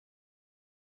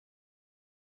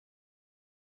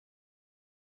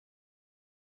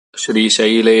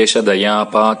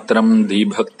श्रीशैलेशदयापात्रं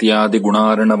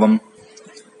धीभक्त्यादिगुणार्णवम्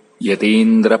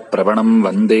यतीन्द्रप्रवणं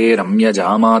वन्दे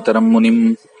रम्यजामातरं मुनिम्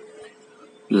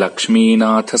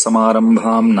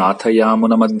लक्ष्मीनाथसमारम्भां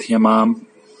नाथयामुनमध्यमाम्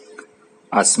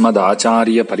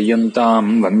अस्मदाचार्यपर्यन्तां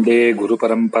वन्दे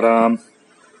गुरुपरम्पराम्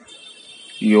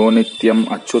यो नित्यम्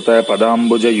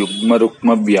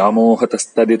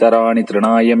अच्युतपदाम्बुजयुग्मरुक्मव्यामोहतस्तदितराणि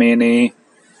तृणाय मेने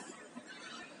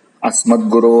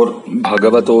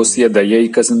अस्मद्गुरोर्भगवतोऽस्य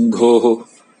दयैकसिन्धोः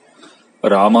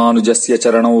रामानुजस्य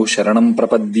चरणौ शरणं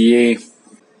प्रपद्ये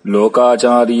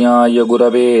लोकाचार्याय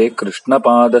गुरवे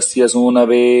कृष्णपादस्य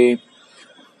सूनवे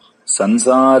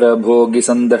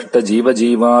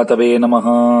संसारभोगिसन्दष्टजीवजीवातवे नमः।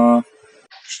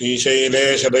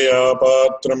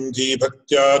 श्रीशैलेशदयापात्रं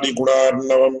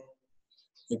धीभक्त्यादिगुणार्णवम्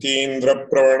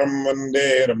यतीन्द्रप्रवणं वन्दे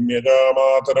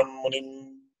रम्यजामातरं मुनिम्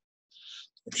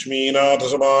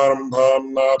लक्ष्मीनाथसमारम्भां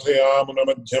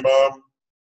नाथयामुनमध्यमाम्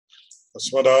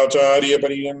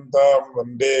अस्मदाचार्यपर्यन्तां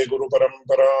वन्दे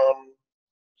गुरुपरम्पराम्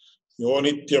यो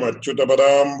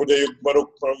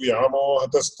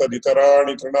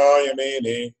नित्यमच्युतपदाम्बुजयुग्मरुक्मव्यामोहतस्तदितराणि तृणाय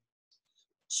मेने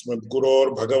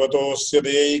अस्मद्गुरोर्भगवतोऽस्य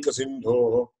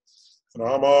दयैकसिन्धोः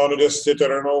रामानुजस्य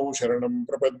चरणौ शरणं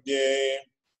प्रपद्ये।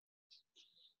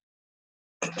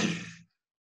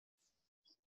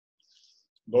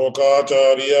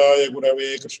 लोकाचार्याय गुरवे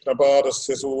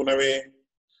कृष्णपादस्य सूनवे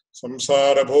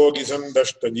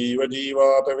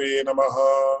संसारभोगिसन्दष्टजीवजीवातवे नमः।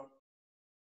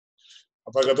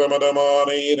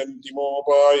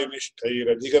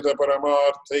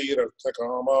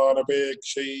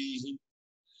 अपगतमदमानैरन्तिमोपायनिष्ठैरधिगतपरमार्थैरर्थकामानपेक्षैः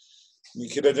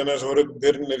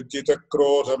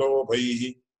निखिलजनसुहृद्भिर्निर्जितक्रोधलोभैः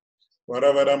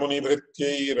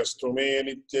वरवरमुनिभृत्यैरस्तु मे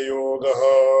नित्ययोगः।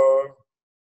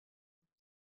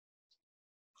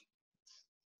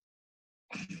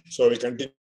 So we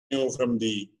continue from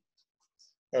the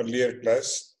earlier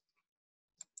class.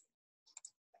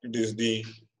 It is the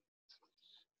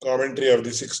commentary of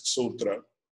the 6th sutra,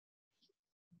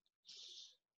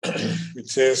 which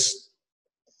says,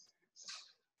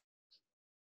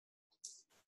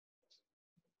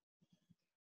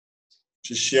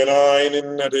 Shishyanai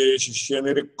ninnade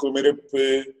shishyanirikkumirippu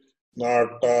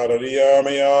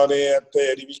nattarariyamayaale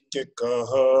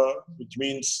attayarivikkekkaha, which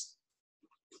means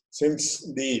since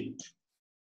the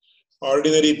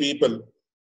ordinary people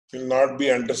will not be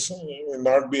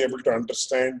able to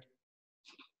understand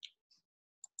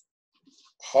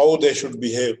how they should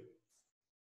behave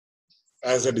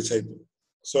as a disciple.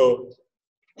 So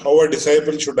how a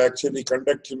disciple should actually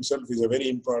conduct himself is a very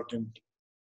important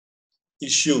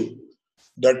issue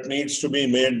that needs to be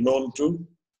made known to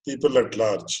people at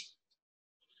large.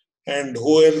 And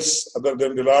who else other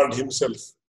than the Lord himself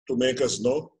to make us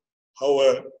know how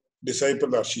a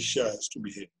disciple or shishya has to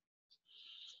behave.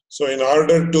 So in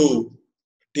order to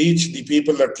teach the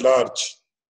people at large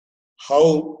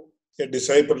how a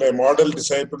disciple, a model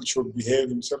disciple should behave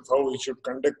himself, how he should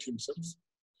conduct himself,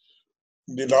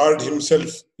 the Lord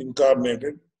himself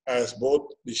incarnated as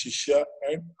both the shishya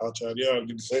and acharya, or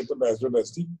the disciple as well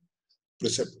as the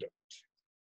preceptor.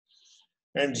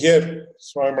 And here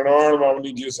Swami Manavada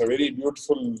Mamuni gives a very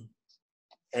beautiful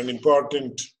and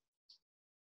important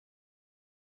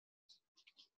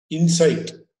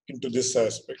insight into this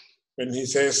aspect when he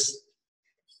says,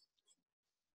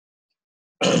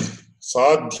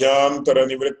 Sadhyantara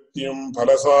nivrityam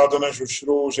phalasadhana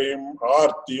shushrooshayam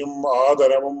artyam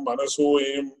adaramam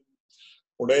manasooyam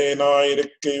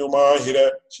udayanayirikkayumahira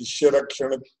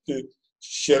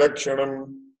shishyarakshanam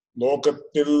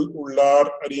lokattil ullar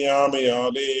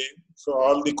ariyamayale. So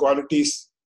all the qualities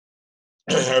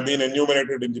have been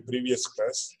enumerated in the previous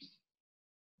class.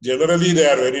 Generally, they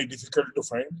are very difficult to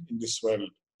find in this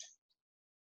world.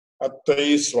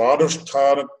 Attai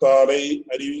swadushthanattalai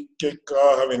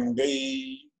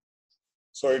arivikkekkahavengai.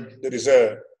 So there is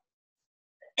a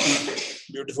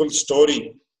beautiful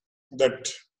story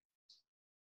that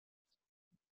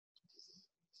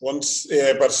once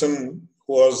a person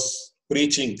who was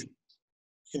preaching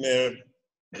in a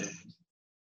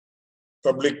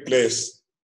public place,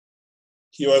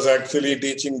 he was actually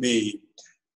preaching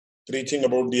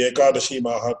about the Ekadashi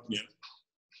Mahatmya,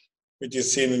 which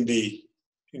is seen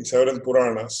in several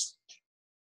Puranas.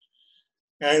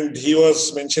 And he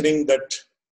was mentioning that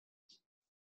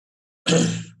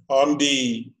on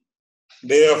the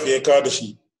day of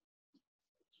Ekadashi,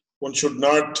 one should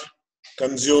not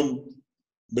consume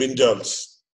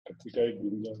brinjals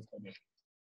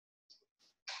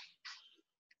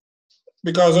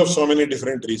because of so many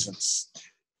different reasons.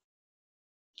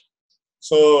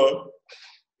 So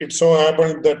it so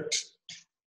happened that,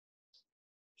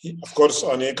 of course,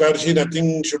 on Ekadashi,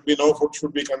 no food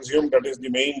should be consumed. That is the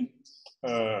main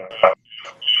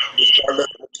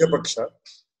Mukhya Paksha,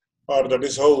 or that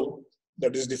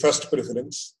is the first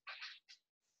preference.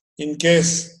 In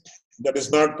case that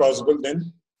is not possible,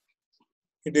 then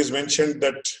it is mentioned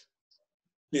that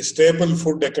the staple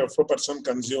food that a person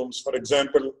consumes, for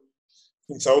example,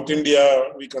 in South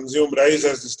India, we consume rice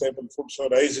as the staple food, so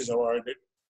rice is avoided.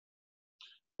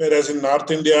 Whereas in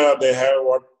North India, they have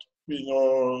what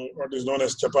is known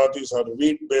as chapatis or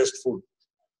wheat-based food.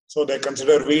 So they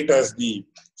consider wheat as the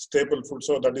staple food,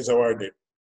 so that is avoided.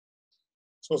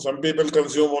 So some people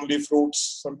consume only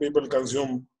fruits, some people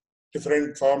consume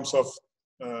different forms of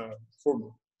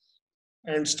food,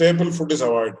 and staple food is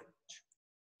avoided.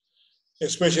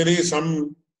 Especially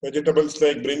some vegetables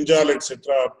like brinjal,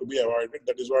 etc. are to be avoided.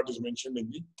 That is what is mentioned in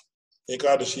the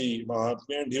Ekadashi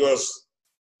Mahatmya, and he was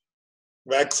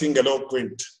waxing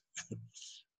eloquent,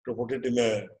 to put it in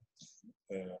a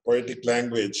poetic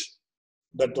language,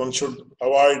 that one should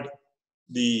avoid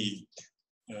the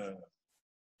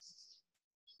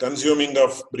consuming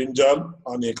of brinjal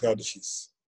on Ekadashis.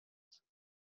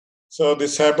 So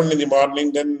this happened in the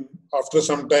morning. Then after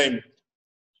some time,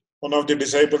 one of the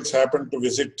disciples happened to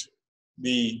visit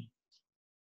the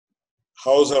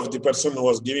house of the person who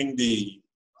was giving the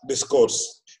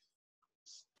discourse.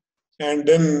 And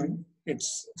then it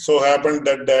so happened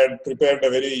that they had prepared a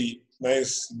very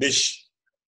nice dish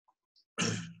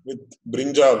with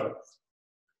brinjal.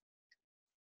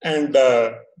 And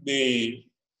the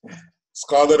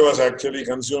scholar was actually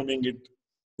consuming it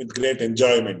with great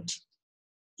enjoyment.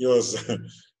 He was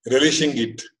relishing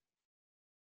it.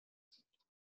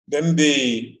 Then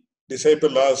the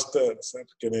disciple asked, "Sir,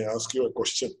 can I ask you a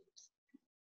question?"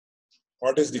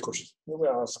 "What is the question?" "You may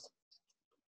ask."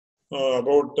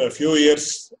 About a few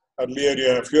hours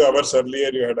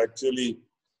earlier, you had actually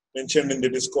mentioned in the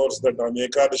discourse that on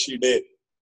Ekadashi day,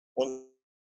 one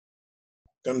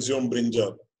consume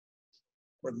brinjal.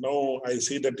 But now I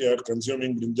see that you are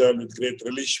consuming brinjal with great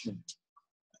relishment.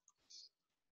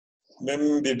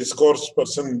 Then the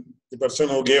person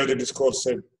who gave the discourse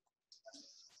said,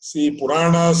 "See,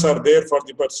 Puranas are there for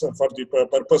the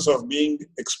purpose of being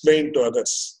explained to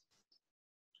others.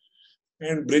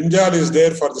 And brinjal is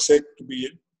there for the sake to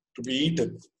be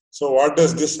eaten. So what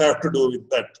does this have to do with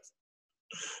that?"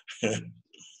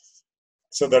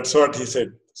 So that's what he said.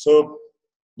 So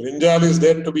brinjal is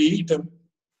there to be eaten.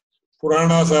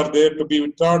 Puranas are there to be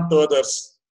taught to others.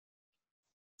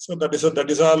 So that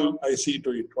is all I see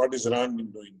to it. What is wrong in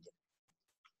doing that?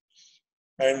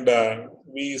 And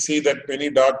we see that many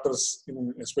doctors,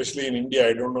 especially in India,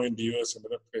 I don't know in the US and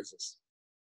other places,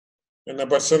 when a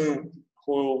person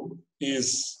who is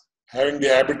having the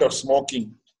habit of smoking,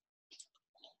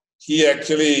 he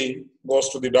actually goes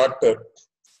to the doctor.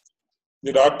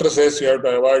 The doctor says you have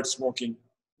to avoid smoking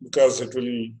because it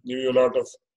will give you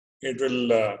it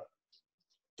will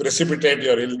precipitate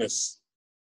your illness.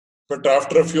 But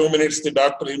after a few minutes, the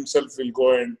doctor himself will go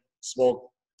and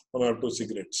smoke 1 or 2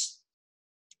 cigarettes.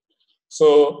 So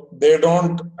they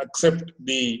don't accept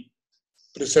the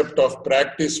precept of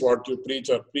practice what you preach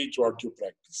or preach what you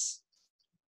practice.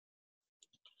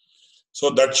 So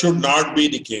that should not be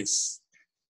the case.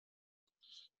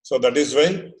 So that is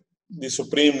why the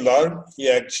Supreme Lord, he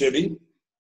actually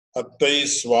Attai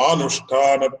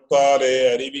Swanushthanattare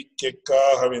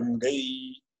Arivikkekkaha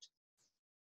Vengai.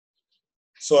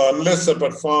 So unless a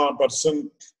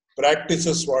person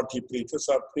practices what he preaches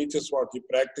or preaches what he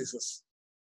practices,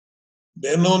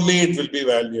 then only it will be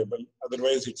valuable.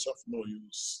 Otherwise, it's of no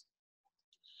use.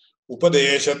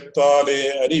 Upadeshattale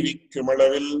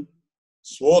Arivikkumalavil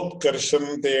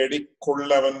Swotkarshan Tedi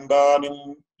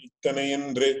Kullavandanin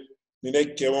Ittanayendre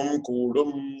Ninekyavam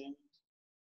Kudum.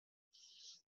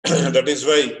 That is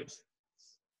why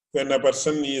when a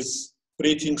person is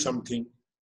preaching something,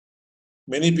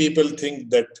 many people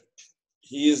think that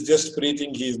he is just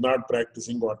preaching, he is not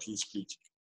practicing what he is preaching.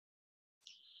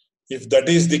 If that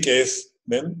is the case,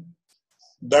 then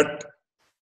that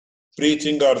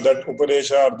preaching or that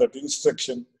upadesha or that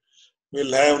instruction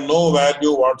will have no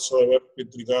value whatsoever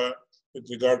with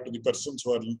regard to the persons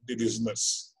who are the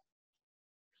listeners.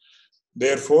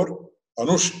 Therefore,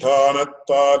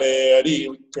 Anushthanattare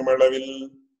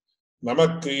Arivikkumalavil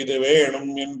Namakku idu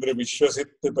venum endru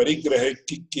vishwasittu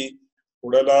parigrahekki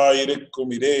udalaayirukkum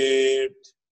ide.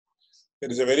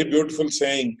 There is a very beautiful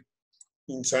saying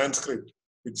in Sanskrit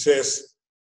which says,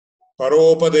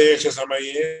 Paropadesha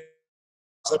samaye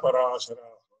parashara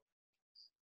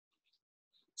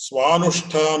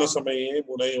Swanusthana samaye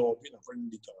munayopi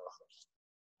napanditaha.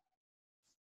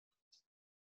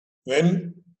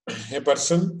 When a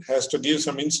person has to give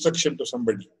some instruction to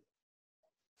somebody,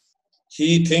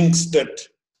 he thinks that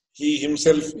he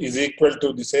himself is equal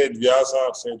to the sage Vyasa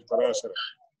or sage Parashara.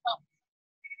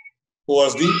 who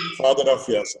was the father of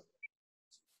Vyasa.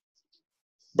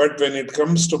 But when it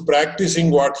comes to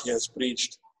practicing what he has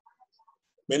preached,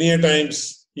 many a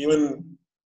times even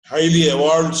highly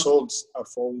evolved souls are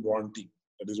found wanting.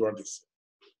 That is what he said.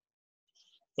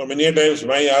 So many a times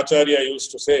my Acharya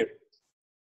used to say,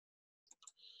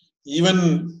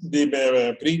 even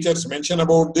the preachers mention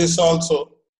about this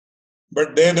also,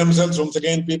 but they themselves, once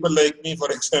again, people like me,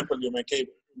 for example, you may take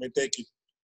it.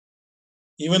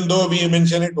 Even though we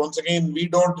mention it, once again, we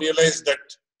don't realize that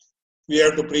we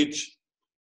have to preach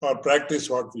or practice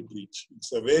what we preach.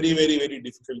 It's a very, very, very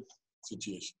difficult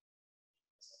situation.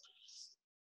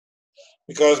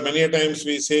 Because many a times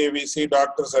we see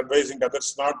doctors advising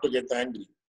others not to get angry,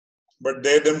 but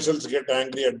they themselves get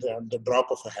angry at the drop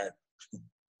of a hat.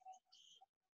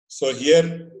 So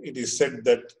here it is said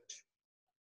that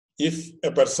if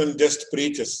a person just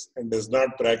preaches and does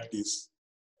not practice,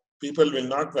 people will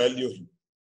not value him.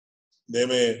 They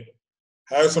may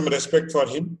have some respect for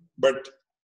him, but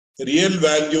real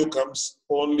value comes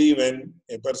only when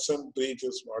a person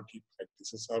preaches what he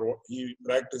practices, or he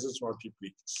practices what he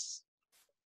preaches.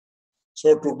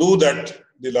 So to do that,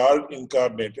 the Lord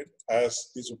incarnated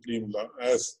as the Supreme Lord,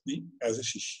 as a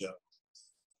Shishya.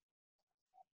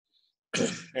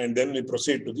 And then we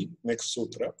proceed to the next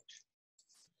sutra.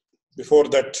 Before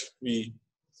that, we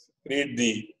read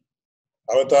the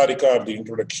Avatarika or the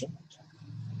introduction.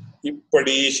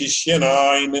 Ippadi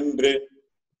Shishyanai Nindre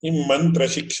Immantra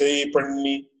Shikshai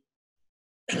Panni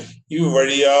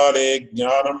Ivvadiyare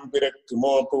Jnanam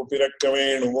Pirakkumopu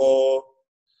Pirakkavenuvo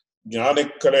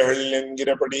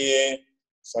Jnanakkalahalyangira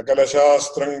Sakala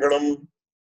Shastrangalam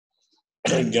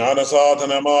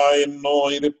Jnanasadhanamayenno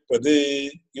Iripade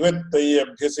Ivattai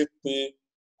Abhyasitte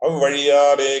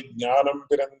Avvadiyare Jnanam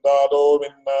Pirandado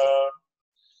Vinna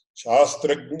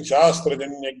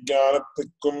Shastrajanya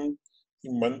Jnanathukkum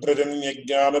Mantrajanya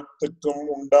Jnanathukkum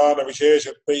Undana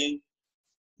Visheshathai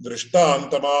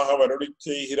Drishtantamaha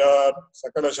Varudichaihirar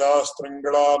Sakala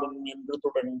Shastrangalalum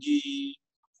Yendrutudangi.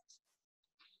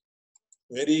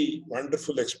 Very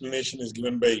wonderful explanation is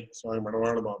given by Swami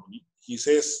Manavada. He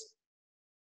says,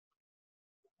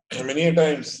 many a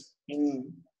times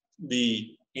in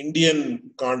the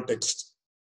Indian context,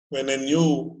 when a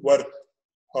new work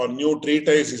or new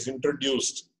treatise is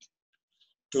introduced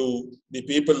to the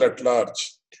people at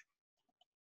large,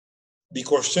 the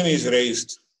question is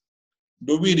raised,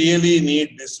 do we really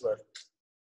need this work?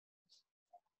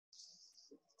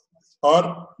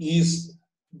 Or is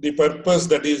the purpose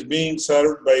that is being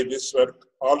served by this work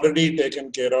already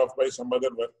taken care of by some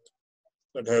other work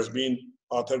that has been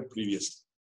authored previously?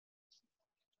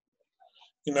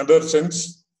 In other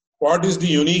sense, what is the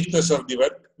uniqueness of the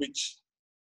work which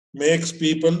makes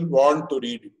people want to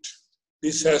read it?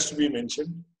 This has to be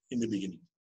mentioned in the beginning.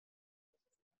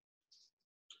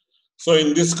 So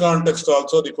in this context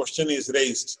also, the question is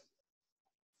raised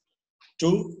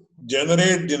to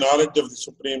generate the knowledge of the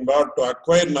Supreme Lord, to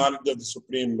acquire knowledge of the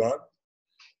Supreme Lord.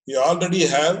 We already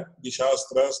have the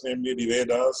Shastras, namely the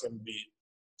Vedas and the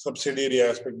subsidiary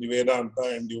aspect, the Vedanta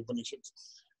and the Upanishads.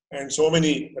 And so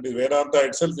many, that is Vedanta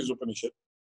itself is Upanishad.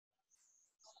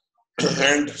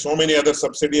 And so many other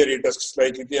subsidiary texts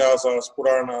like Itihasas,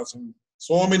 Puranas, and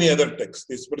so many other texts,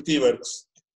 the Smriti works.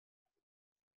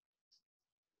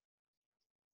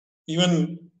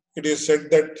 Even it is said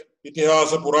that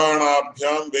Itihasa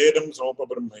Puranabhyam Vedam Sopa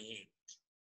Brahmaye.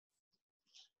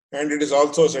 And it is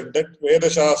also said that Veda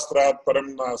Shastrat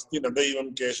Param Nasti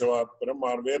Nadaivam Keshavat Param,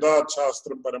 or Vedat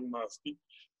Shastram Param Nasti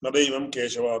Nadaivam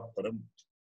Keshavat Param.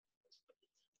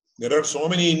 There are so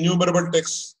many innumerable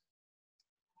texts.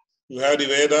 You have the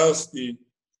Vedas,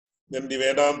 then the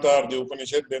Vedanta or the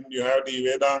Upanishad, then you have the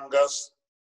Vedangas,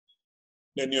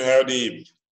 then you have the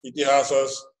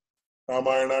Itihasas,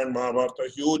 Ramayana and Mahabharata,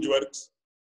 huge works.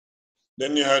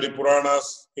 Then you have the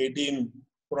Puranas, 18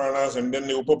 Puranas, and then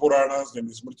the Upapuranas, then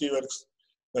the Smriti works,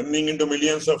 running into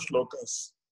millions of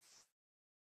shlokas.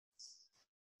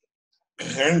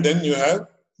 And then you have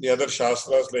the other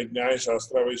Shastras like Nyaya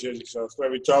Shastra, Vaisheshik Shastra,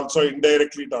 which also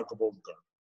indirectly talk about God.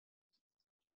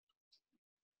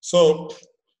 So,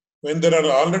 when there are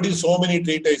already so many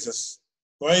treatises,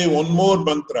 why one more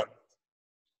mantra?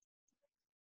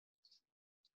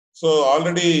 So,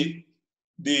 already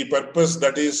the purpose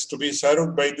that is to be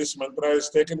served by this mantra is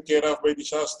taken care of by the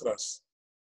Shastras.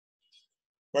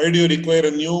 Why do you require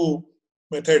a new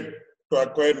method to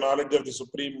acquire knowledge of the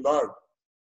Supreme Lord?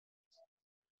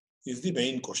 Is the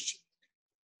main question.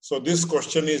 So, this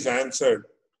question is answered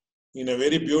in a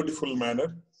very beautiful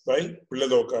manner by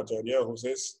Pilladokacharya, who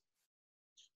says,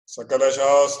 Sakala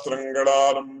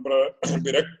Shastrangalam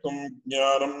Pirakkum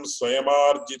Jnanam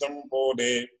Swayamarjitam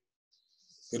Pode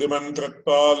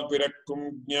Tirumantrattal pirakkum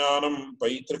jnanam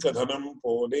paitrikadhanam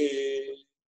pole.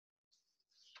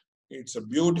 It's a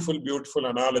beautiful, beautiful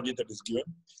analogy that is given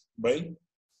by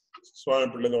Swami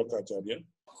Pilladokacharya,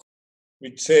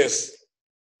 which says,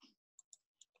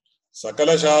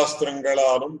 Sakala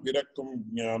Shastrangalalum Virakkum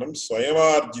Jnanam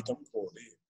Swayamarjitam Pole.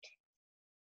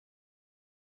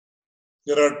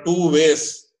 There are two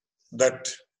ways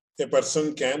that a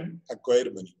person can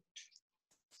acquire money.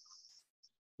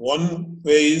 One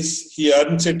way is he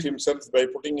earns it himself by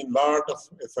putting in lot of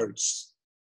efforts.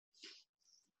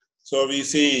 So we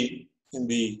see in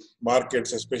the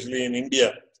markets, especially in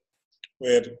India,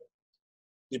 where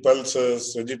the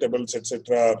pulses, vegetables,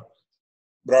 etc. are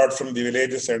brought from the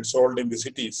villages and sold in the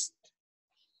cities.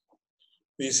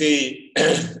 We see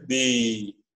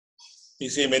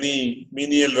many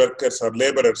menial workers or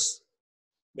laborers.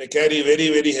 They carry very,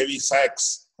 very heavy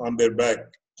sacks on their back.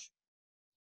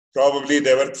 Probably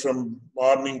they work from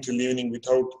morning till evening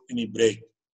without any break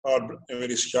or a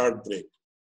very short break.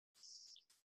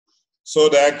 So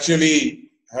they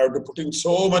actually have to put in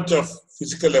so much of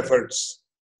physical efforts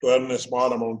to earn a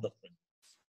small amount of money.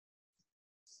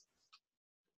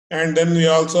 And then we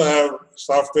also have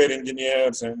software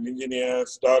engineers and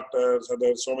engineers, doctors,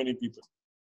 others, so many people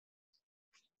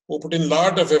who put in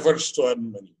lot of efforts to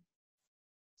earn money.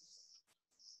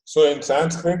 So in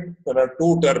Sanskrit, there are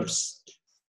two terms,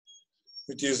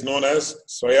 which is known as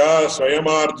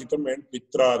Swayamarjitam and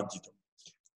Pitrarjitam.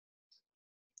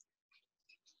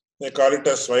 They call it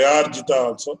as Swayarjita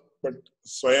also, but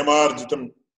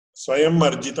Swayamarjitam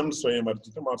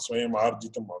or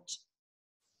Swayamarjitam also.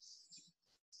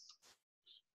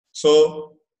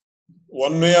 So,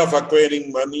 one way of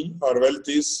acquiring money or wealth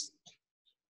is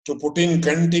to put in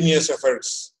continuous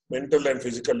efforts, mental and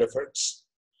physical efforts,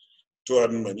 to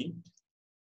earn money.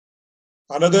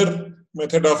 Another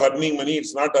method of earning money,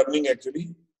 it's not earning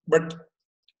actually, but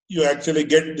you actually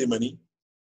get the money,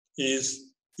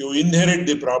 is you inherit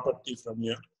the property from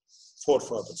your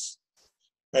forefathers,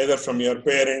 either from your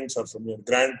parents or from your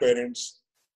grandparents.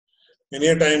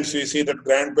 Many times we see that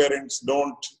grandparents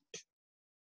don't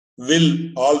will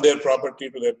all their property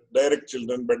to their direct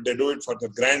children, but they do it for their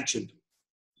grandchildren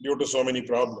due to so many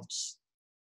problems.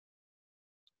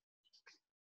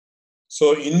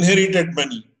 So inherited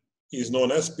money is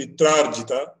known as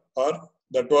Pitrarjita, or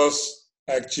that was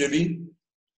actually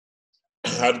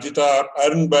Arjita,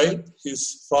 earned by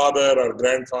his father or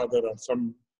grandfather or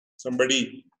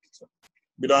somebody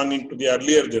belonging to the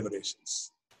earlier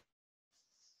generations.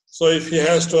 So if he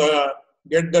has to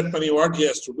get that money, what he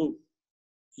has to do?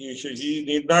 He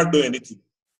need not do anything.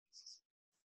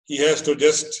 He has to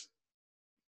just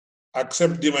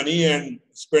accept the money and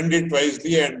spend it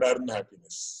wisely and earn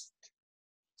happiness.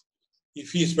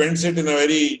 If he spends it in a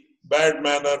very bad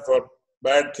manner for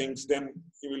bad things, then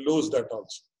he will lose that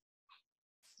also.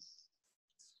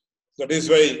 That is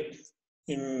why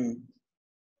in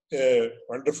a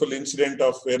wonderful incident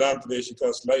of Vedanta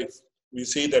Deshika's life, we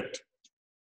see that.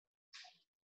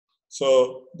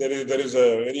 So there is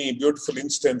a very beautiful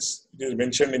instance. It is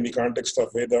mentioned in the context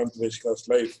of Vedanta Deshika's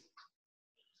life.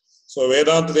 So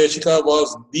Vedanta Deshika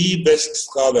was the best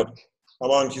scholar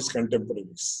among his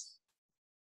contemporaries.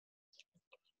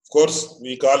 Of course,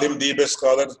 we call him the best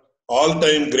scholar,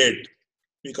 all-time great.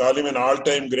 We call him an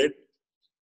all-time great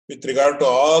with regard to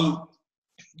all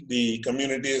the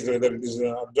communities, whether it is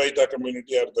an Advaita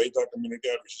community or Dvaita community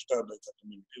or Vishishta Advaita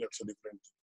community, that's a different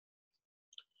thing.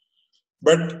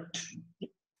 But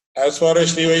as far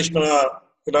as Sri Vaishnava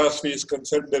philosophy is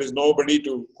concerned, there is nobody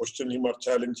to question him or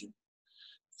challenge him,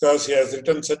 because he has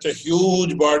written such a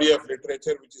huge body of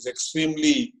literature which is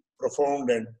extremely profound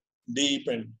and deep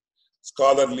and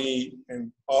scholarly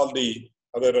and all the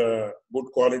other good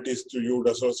qualities you would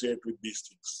associate with these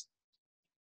things.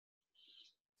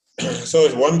 So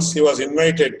once he was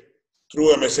invited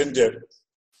through a messenger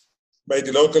by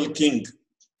the local king,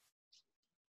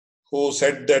 who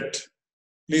said that,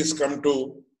 please come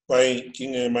to my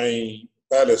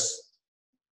palace,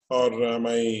 or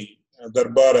my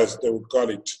darbar as they would call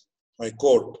it, my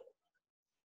court,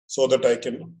 so that I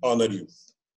can honor you.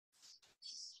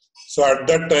 So at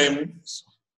that time,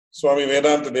 Swami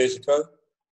Vedanta Deshika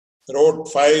wrote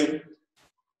 5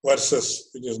 verses,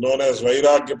 which is known as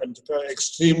Vairagya Panchaka,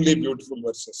 extremely beautiful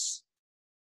verses,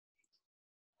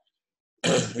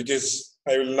 which is,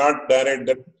 I will not narrate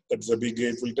that, that's a big,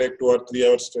 it will take 2 or 3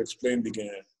 hours to explain the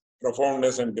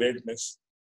profoundness and greatness.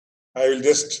 I will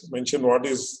just mention what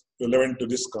is relevant to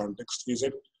this context. He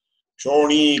said,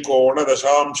 Shoni Kona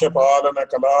Dashamsha Palana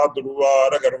Kala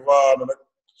Durvara Garvana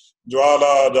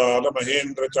Jwala Jala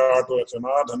Mahendra Chatu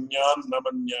Achana Dhanyan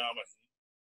Namanyamahi.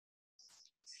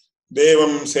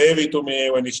 Devam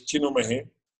sevitumeva nishchinumahe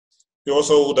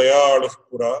yosau dayaluh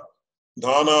pura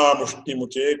dhana mushti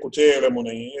muche kuchera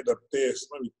munaye datte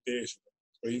sma vittesha.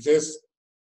 So he says,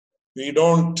 we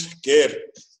don't care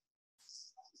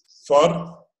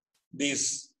for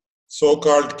these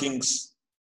so-called kings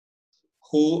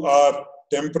who are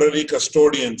temporary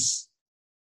custodians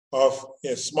of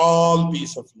a small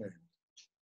piece of land.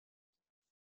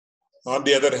 On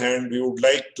the other hand, we would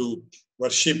like to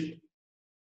worship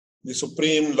the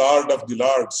Supreme Lord of the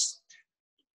Lords,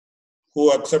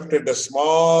 who accepted a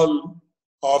small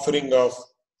offering of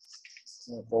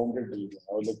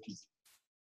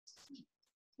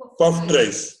puffed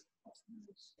rice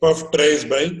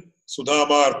by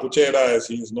Sudama or Kuchera, as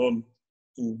he is known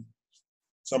in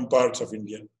some parts of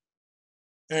India,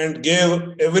 and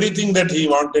gave everything that he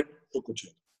wanted to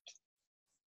Kuchera.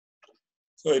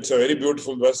 So it's a very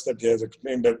beautiful verse that he has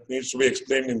explained, that needs to be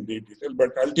explained in detail.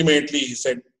 But ultimately he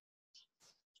said,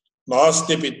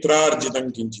 Nasti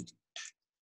pitrarjitam kinchit,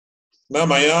 na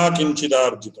maya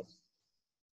kinchidarjitam,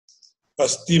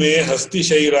 asti me hasti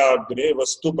shairagre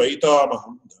vastu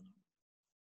paitamaham.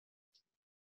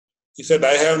 He said,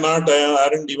 I have not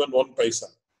earned even 1 paisa.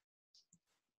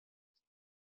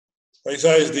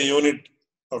 Paisa is the unit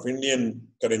of Indian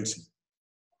currency.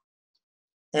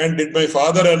 And did my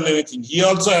father earn anything? He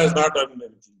also has not earned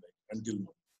anything until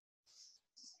now.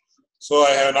 So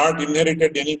I have not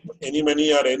inherited any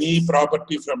money or any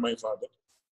property from my father.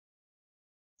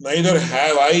 Neither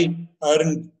have I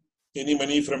earned any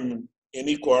money from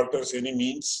any quarters, any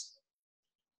means.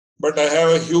 But I have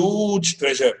a huge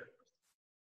treasure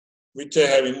which I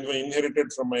have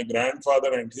inherited from my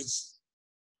grandfather and his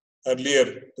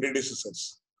earlier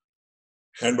predecessors.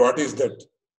 And what is that?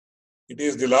 It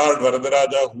is the Lord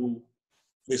Varadaraja who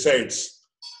resides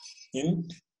in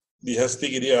the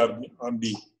Hastigiri, on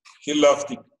the hill of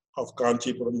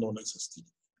Kanchipuram, known as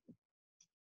Hastigiri.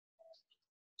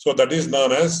 So that is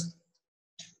known as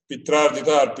Pitrarjita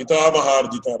or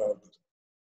Pitamaharjita.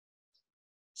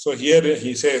 So here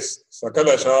he says,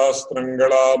 Sakala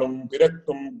Shastrangalanam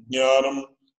Piraktum Jnanam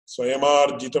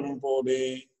Swayamarjitam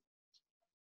Pode.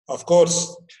 Of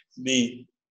course, the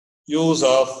use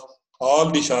of all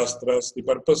the Shastras, the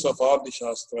purpose of all the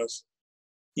Shastras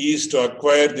is to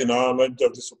acquire the knowledge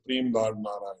of the Supreme Lord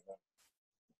Narayana.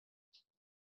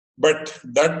 But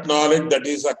that knowledge that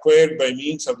is acquired by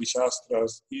means of the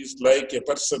Shastras is like a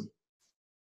person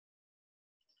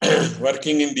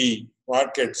working in the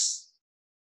markets,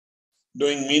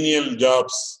 doing menial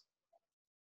jobs,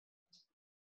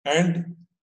 and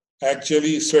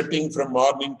actually sweating from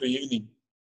morning to evening,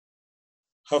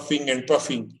 huffing and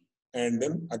puffing, and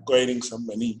then acquiring some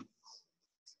money.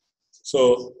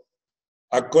 So,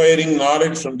 acquiring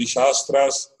knowledge from the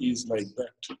Shastras is like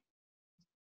that.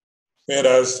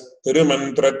 Whereas,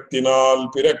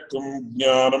 Tirumantrattinal Pirakkum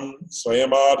Jnanam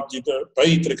Swayamarjita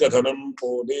Paitrikadhanam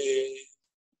Pode.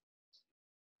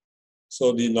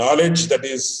 So, the knowledge that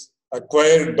is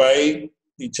acquired by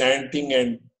the chanting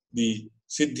and the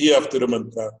Siddhi of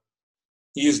Tirumantra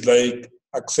is like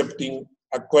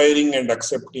acquiring and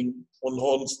accepting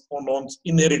one's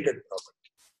inherited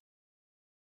property.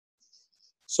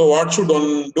 So what should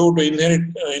one do to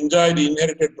enjoy the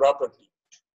inherited property?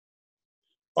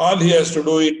 All he has to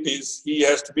do is he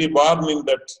has to be born in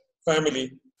that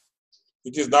family,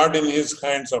 which is not in his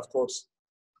hands, of course.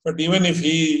 But even if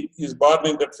he is born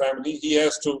in that family, he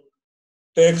has to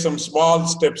take some small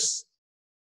steps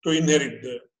to inherit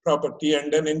the property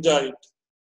and then enjoy it.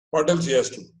 What else he has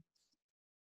to do?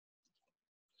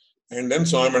 And then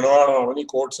Swami Manoharanamani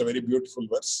quotes a very beautiful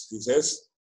verse. He says,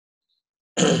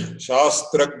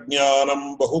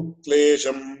 Shastrajnanam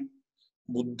bahuklesham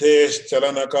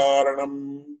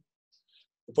buddheschalana-karanam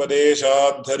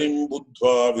upadeshadharim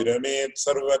buddhva viramet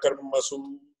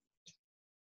sarvakarmasu.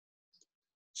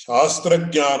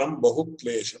 Shastrajnanam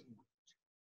bahuklesham.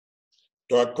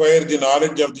 To acquire the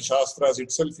knowledge of the Shastras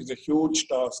itself is a huge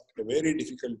task, a very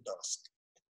difficult task.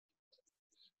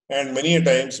 And many a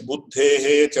times,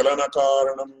 buddhehe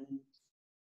chalana-karanam.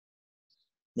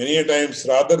 Many a times,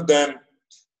 rather than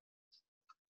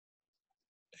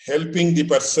helping the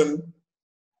person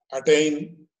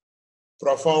attain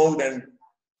profound and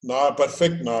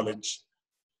perfect knowledge,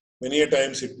 many a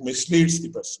times it misleads the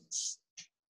persons.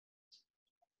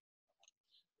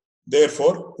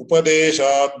 Therefore,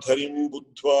 upadeshadharim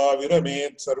buddhva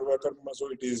viramet sarvakarma. So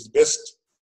it is best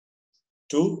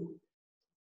to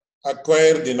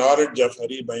acquire the knowledge of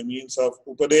Hari by means of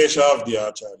upadesha of the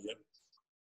Acharya.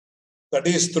 That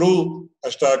is through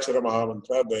Ashtakshara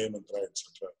Mahamantra, Dvaya Mantra,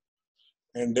 etc.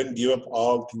 And then give up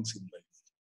all things in life.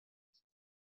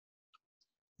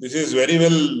 This is very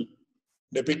well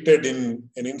depicted in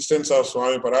an instance of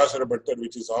Swami Parashara Bhattar,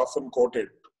 which is often quoted.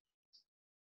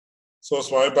 So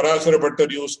Swami Parashara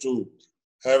Bhattar used to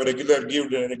give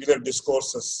regular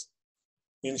discourses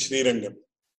in Sri Rangam.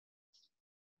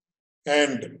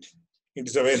 And it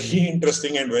is a very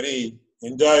interesting and very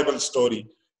enjoyable story,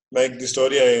 like the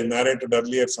story I narrated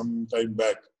earlier some time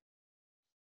back.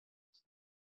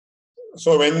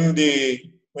 So when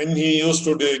he used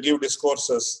to give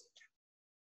discourses,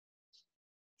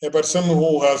 a person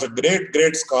who was a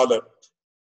great scholar,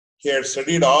 he had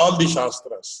studied all the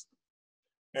Shastras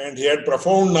and he had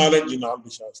profound knowledge in all the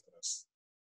Shastras.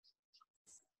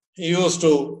 He used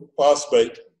to pass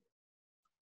by,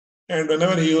 and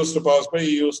whenever he used to pass by,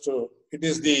 it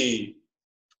is the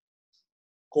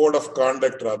code of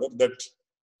conduct rather, that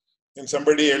when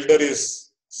somebody elder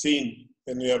is seen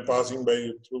when we are passing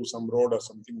by through some road or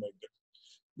something like that.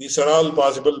 These are all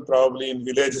possible probably in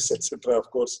villages, etc. Of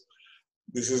course,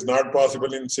 this is not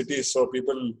possible in cities, so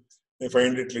people may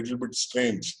find it a little bit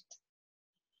strange.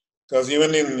 Because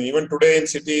even today in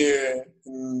city,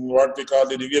 in what we call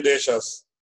the Divya Deshas,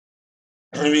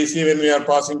 we see when we are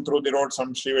passing through the road,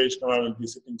 some Sri Vaishnava will be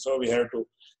sitting. So we have to,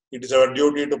 it is our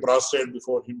duty to prostrate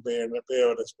before him, pay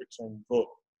our respects and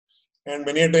go. And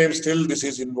many times still this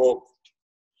is invoked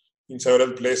in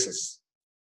several places.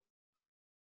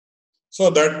 So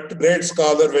that great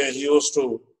scholar, when he used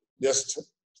to just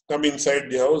come inside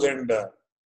the house and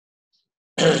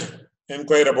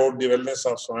inquire about the wellness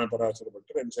of Swami Parashara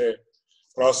Bhattar and say,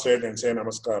 prostrate and say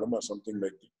namaskaram or something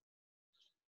like that.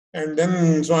 And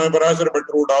then Swami Parashara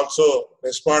Bhattar would also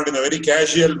respond in a very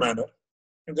casual manner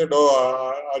and said,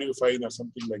 "Oh, are you fine?" or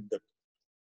something like that.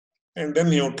 And then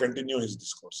he would continue his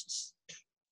discourses.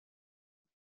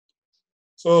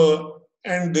 So,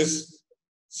 and this,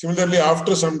 similarly,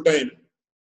 after some time,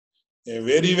 a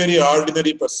very, very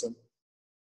ordinary person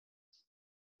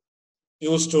who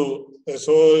used to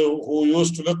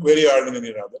look very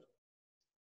ordinary rather.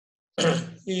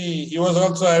 He was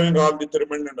also having all the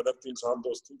Thirman and other things, all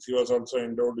those things. He was also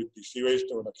endowed with the Sri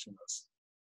Vaishnava Lakshanas.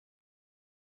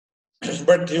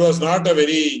 But he was not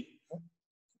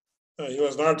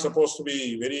supposed to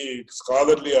be very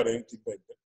scholarly or anything like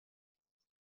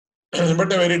that.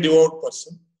 But a very devout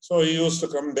person. So he used to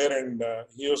come there and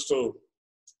he used to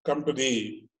come to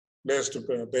the place to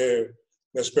pay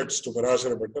respects to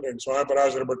Parashara Bhattar, and Swami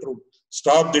Parashara Bhattar would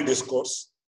stop the discourse.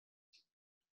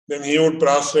 Then he would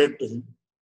prostrate to him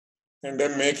and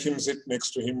then make him sit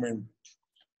next to him and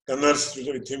converse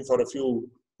with him for a few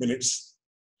minutes.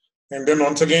 And then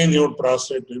once again he would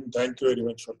prostrate to him, "Thank you very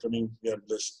much for coming, we are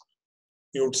blessed."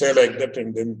 He would say like that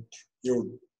and then he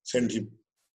would send him.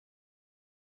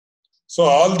 So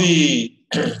all the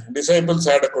disciples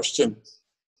had a question.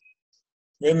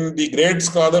 When the great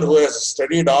scholar who has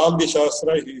studied all the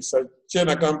Shastra, he is such an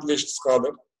accomplished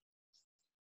scholar,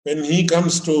 when he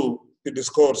comes to the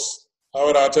discourse,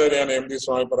 our Acharya named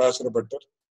Swami Parashara Bhattar,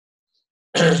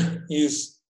 he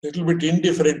is a little bit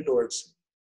indifferent towards him.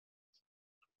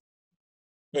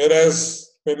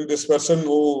 Whereas when this person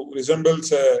who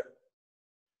resembles a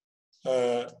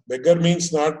beggar,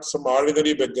 means not some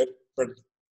ordinary beggar, but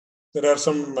there are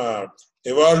some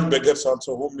evolved beggars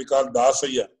also whom we call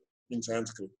Dasaya in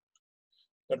Sanskrit.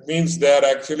 That means they are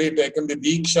actually taken the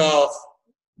Diksha of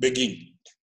begging,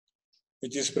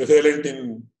 which is prevalent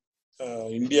in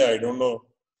India. I don't know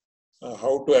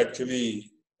how to actually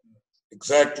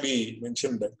exactly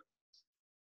mention that.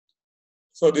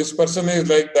 So this person is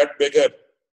like that beggar.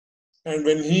 And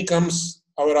when he comes,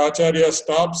 our Acharya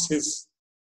stops his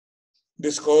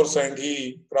discourse and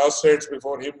he prostrates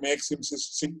before him, makes him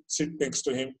sit next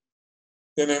to him,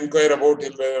 then inquire about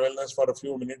his wellness for a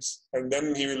few minutes, and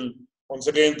then he will once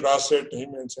again prostrate to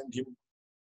him and send him.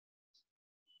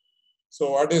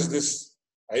 So what is this?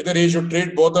 Either he should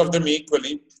treat both of them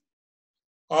equally,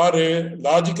 or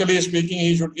logically speaking,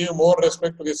 he should give more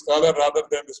respect to the scholar rather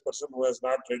than this person who has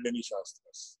not read any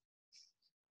Shastras.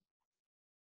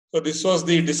 So this was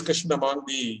the discussion among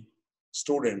the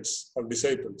students or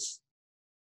disciples.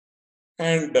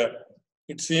 And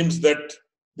it seems that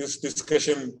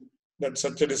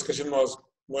such a discussion was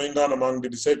going on among the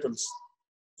disciples,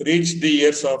 reached the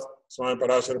ears of Swami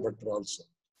Parashara Bhattar also.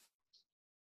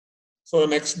 So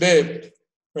next day,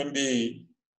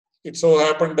 it so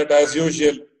happened that as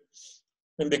usual,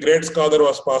 when the great scholar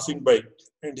was passing by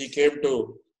and he came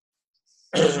to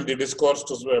the discourse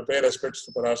to pay respects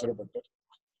to Parashara Bhattar,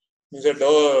 he said,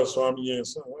 "Oh Swami,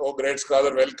 oh great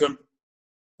scholar, welcome.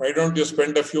 Why don't you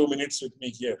spend a few minutes with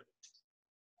me here?"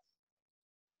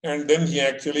 And then he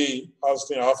actually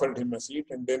offered him a seat,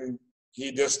 and then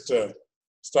he just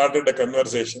started a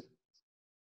conversation.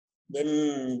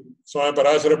 Then Swami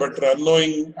Parashara Bhattara,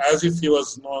 unknowing, as if he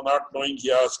was not knowing,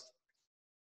 he asked,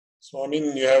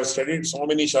 Swami, you have studied so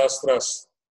many Shastras.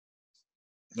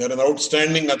 You are an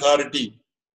outstanding authority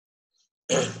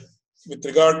with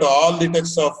regard to all the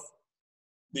texts of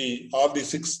all the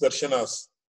 6 darshanas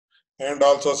and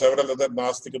also several other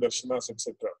Nastika darshanas,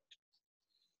 etc.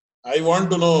 I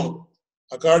want to know,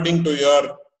 according to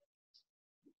your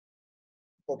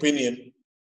opinion,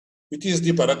 which is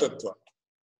the Paratattva,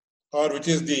 or which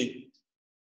is the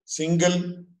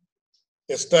single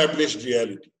established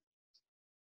reality.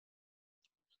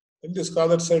 And the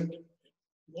scholar said,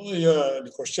 no, yeah,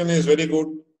 the question is very good,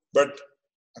 but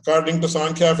according to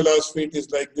Sankhya philosophy, it is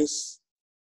like this.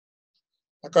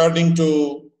 According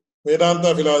to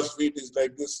Vedanta philosophy, it is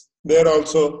like this. There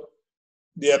also,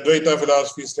 the Advaita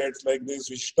philosophy states like this,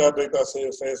 Vishishtadvaita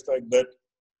says like that,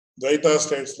 Dvaita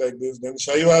states like this, then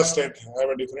Shaiva have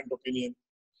a different opinion.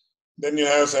 Then you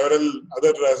have several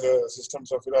other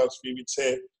systems of philosophy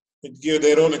which give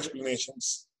their own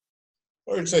explanations.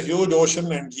 So it's a huge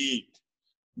ocean, and he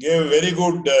gave a very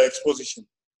good exposition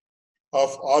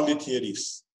of all the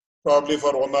theories, probably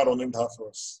for 1 or 1.5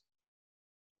 hours.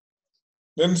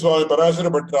 Then Swami Parashara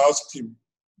Bhattara asked him,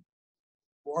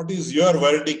 what is your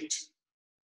verdict?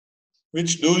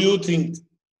 Which do you think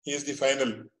is the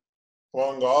final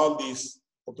among all these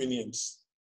opinions?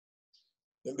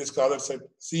 Then the scholar said,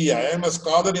 see, I am a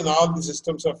scholar in all the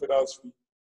systems of philosophy.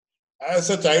 As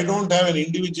such, I don't have an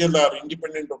individual or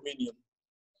independent opinion.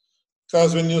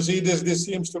 Because when you see this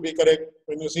seems to be correct.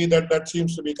 When you see that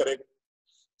seems to be correct.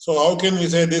 So how can we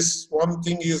say this one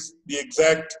thing is the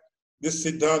exact, this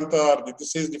Siddhanta, or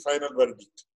this is the final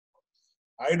verdict?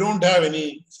 I don't have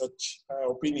any such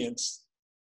opinions.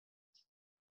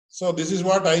 So this is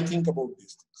what I think about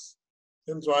these things.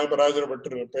 Then Swami Parashara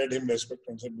Bhattara paid him respect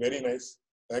and said, very nice.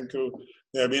 Thank you.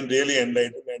 You have been really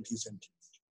enlightened, and he sent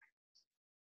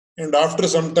him. And after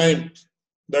some time,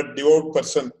 that devout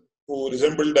person who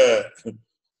resembled a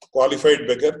qualified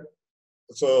beggar,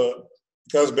 so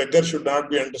because beggar should not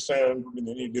be understood in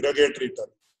any derogatory term,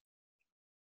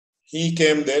 he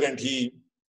came there, and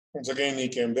once again he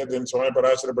came there. Then Swami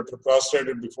Parashara Bhattara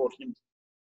prostrated before him.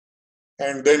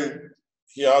 And then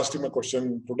he asked him a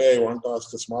question. Today I want to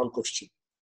ask a small question.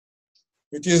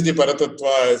 Which is the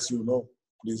Paratattva, as you know?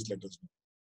 Please let us know.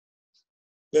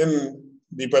 Then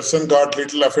the person got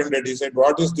little offended. He said,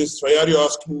 what is this? Why are you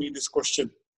asking me this question?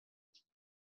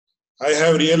 I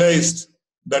have realized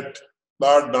that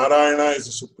Lord Narayana is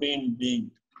a supreme being.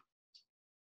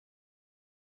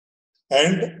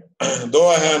 And though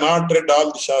I have not read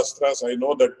all the Shastras, I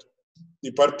know that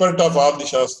the purport of all the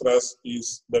Shastras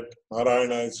is that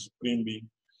Narayana is a supreme being.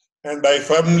 And I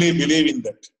firmly believe in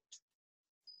that.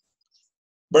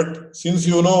 But since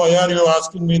you know, why are you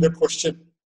asking me that question?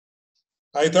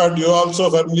 I thought you also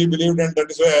firmly believed, and that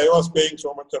is why I was paying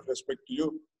so much of respect to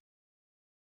you.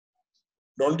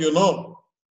 Don't you know?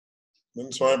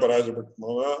 Then Swami Parashara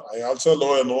Bhattara, I also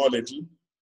know a little,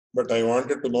 but I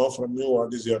wanted to know from you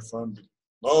what is your firm belief.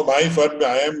 No, I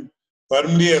am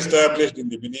firmly established in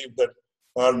the belief that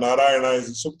Lord Narayana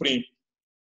is supreme.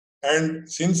 And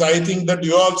since I think that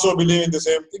you also believe in the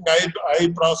same thing,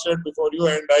 I prostrate before you,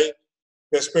 and I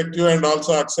respect you and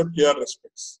also accept your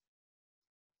respects.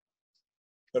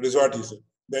 That is what he said.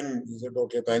 Then he said,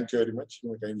 okay, thank you very much.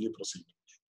 You may kindly proceed.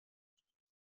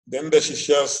 Then to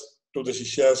the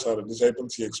Shishyas or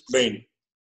disciples, he explained,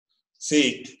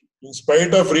 see, in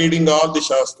spite of reading all the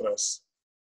Shastras,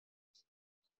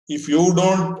 if you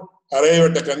don't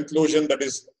arrive at a conclusion that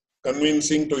is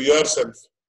convincing to yourself,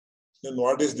 then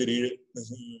what is the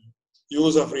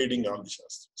use of reading all the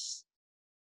Shastras?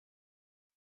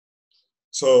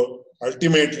 So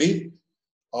ultimately,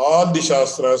 all the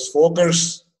Shastras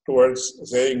focus towards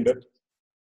saying that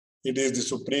it is the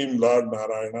Supreme Lord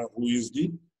Narayana who is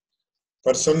the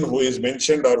person who is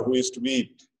mentioned or who is to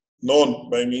be known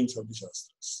by means of the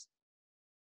Shastras.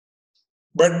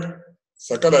 But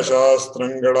Sakala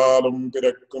Shastrangalalum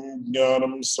Pirakkum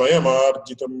Jnanam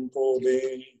Swayamarjitam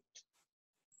Pole.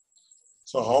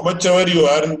 So how much ever you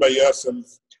earn by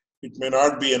yourself, it may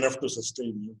not be enough to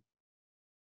sustain you.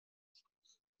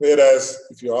 Whereas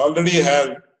if you already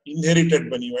have inherited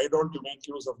money, why don't you make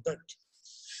use of that?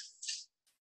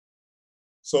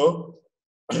 So,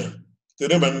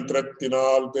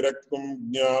 Tirumantrattinal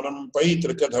Pirakkum Jnanam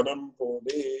Paitrikadhanam Pole.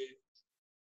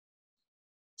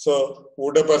 So,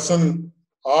 would a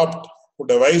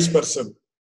wise person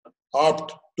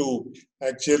opt to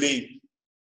actually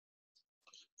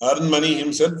earn money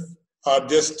himself, or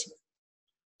just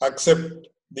accept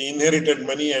the inherited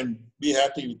money and be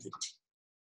happy with it?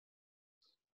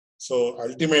 So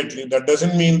ultimately, that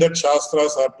doesn't mean that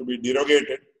Shastras are to be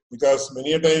derogated, because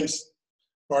many a times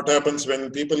what happens when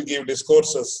people give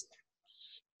discourses,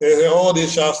 they say, oh,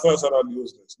 these Shastras are all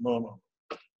useless. No.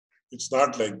 It's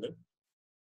not like that.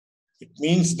 It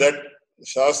means that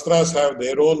Shastras have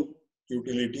their own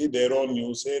utility, their own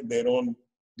usage, their own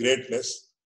greatness.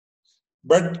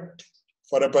 But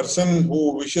for a person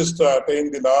who wishes to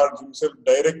attain the Lord himself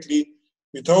directly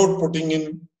without putting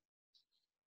in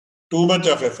too much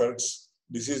of efforts,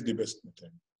 this is the best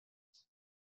method.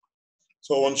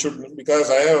 So one should, because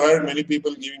I have heard many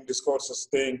people giving discourses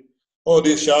saying, oh,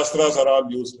 these Shastras are all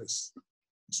useless.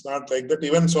 It's not like that.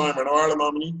 Even Swami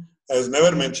Manovala has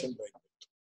never mentioned like that.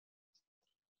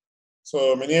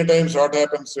 So many a times what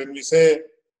happens when we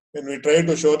try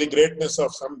to show the greatness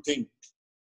of something,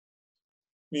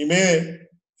 we may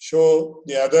show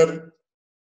the other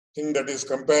thing that is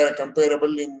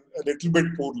comparable in a little bit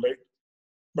poor light,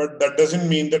 but that doesn't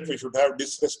mean that we should have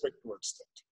disrespect towards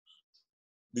that.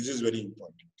 This is very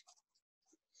important.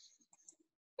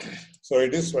 So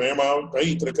it is Swayama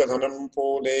Paitrikadhanam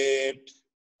Pole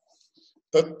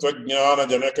Tattvajnana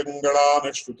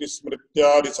Janakangalana Shruti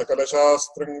Smrityadi Sakala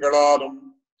Shastrangalalum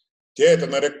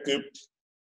Chetanarakku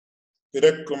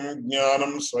Pirakkum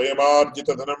Jnanam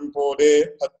Swayamarjita Dhanam Pole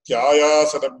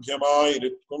Atyayasa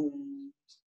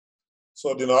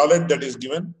So the knowledge that is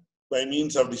given by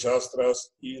means of the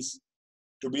Shastras is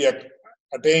to be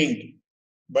attained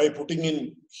by putting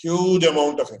in huge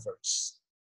amount of efforts.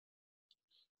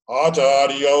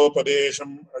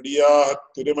 Acharyopadesham adiyahat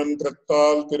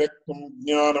tirumantrattal pirakkum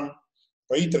jnanam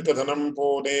paitrikadhanam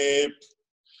pode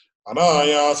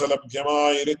anayasa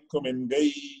labhyamayirikkum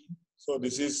engai. So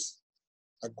this is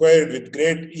acquired with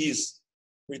great ease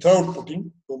without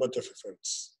putting too much of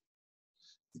efforts.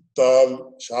 Ittal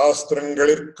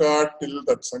shastrangalirkattil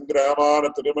tat sangrahamana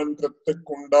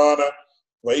tirumantrattukundana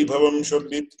vaibhavam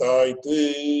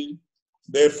shollittaitu.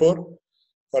 Therefore,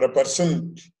 for a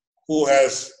person who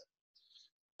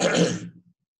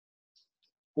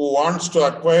wants to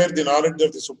acquire the knowledge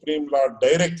of the Supreme Lord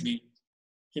directly,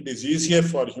 it is easier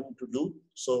for him to do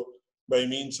so by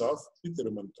means of the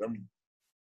Tirumantram.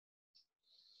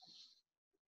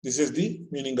 This is the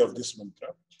meaning of this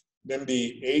mantra. Then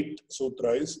the eighth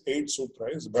sutra is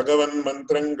Bhagavan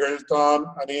Mantrangal Tan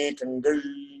Anekangal.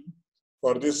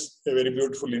 For this, a very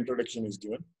beautiful introduction is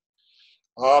given.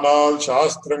 Anal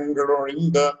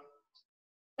Shastrangal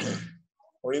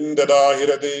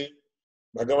Orindadahirade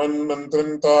Bhagavan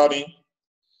Mantrantani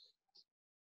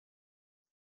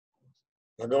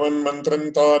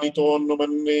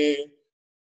Tonnumanne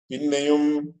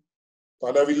Pinnayum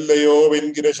Palavillayo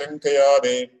Vengira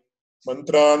Shankayade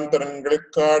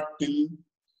Mantrantarangalekattil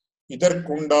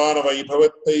Idarkundana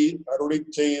Vaibhavattai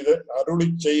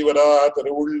Arulichaivara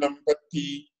Tarullam Patti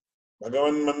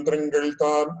Bhagavan Mantrangal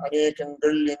Tan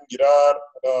Anekangal Engirar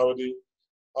Adavadi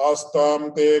Astam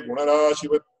te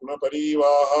gunarashivat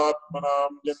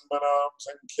gunaparivahatmanam janmanam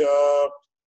sankhya.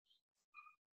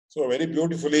 So very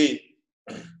beautifully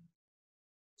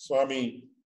Swami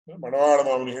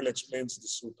Manovala.org explains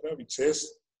this sutra, which says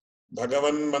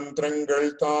Bhagavan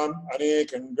Mantrangal Tan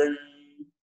Anekangal.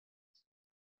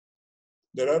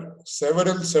 There are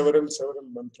several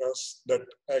mantras that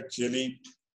actually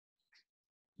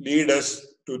lead us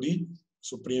to the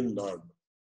Supreme Lord.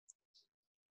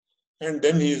 And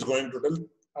then he is going to tell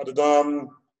Adadam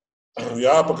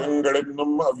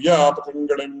Vyapakangalinnam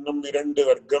Avyapakangalinnam Irandu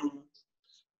Vargam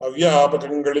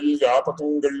Avyapakangalil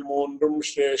Vyapakangal Mondrum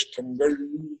Shreshtangal.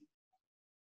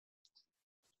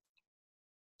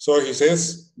 So he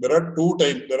says there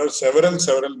are several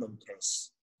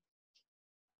mantras.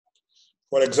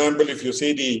 For example, if you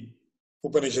see the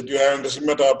Upanishad, you have the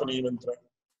Simhatapani mantra,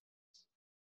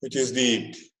 which is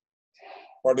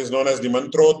what is known as the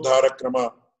Mantrodhara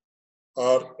Krama,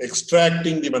 or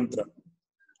extracting the mantra.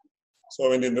 So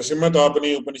when the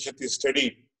Nrsimhatapani Upanishad is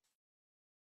studied,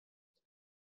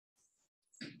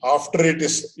 after it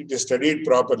is studied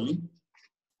properly,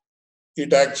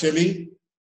 it actually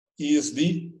is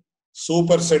the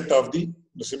superset of the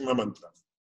Nrsimha mantra.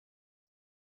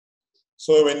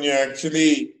 So when you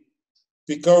actually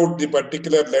pick out the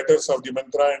particular letters of the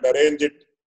mantra and arrange it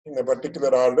in a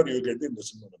particular order, you get the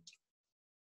Nrsimha mantra.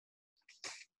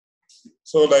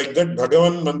 So like that,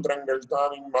 Bhagavan Mantrangal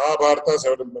Tan, in Mahabharata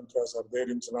several mantras are there,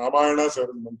 in Ramayana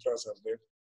several mantras are there.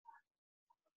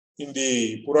 In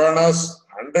the Puranas,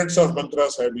 hundreds of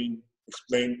mantras have been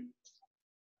explained.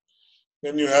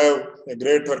 Then you have a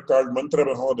great work called Mantra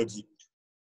Mahodadhi,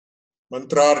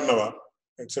 Mantrarnava,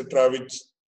 etc. which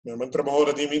Mantra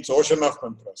Mahodadhi means ocean of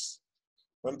mantras.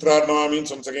 Mantrarnava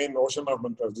means once again ocean of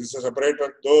mantras. This is a separate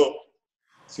work, though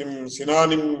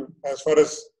synonym, as far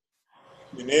as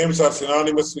the names are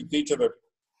synonymous with each other.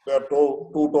 They are two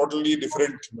totally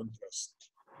different mantras.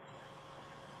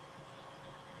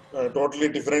 Totally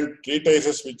different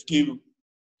treatises which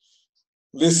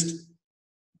list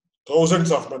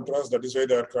thousands of mantras. That is why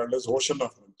they are called as ocean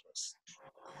of mantras.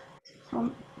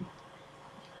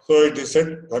 So it is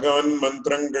said, Bhagavan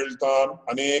mantrangal tan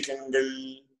anekangal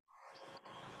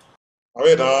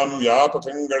avedam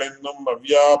vyapakangalennum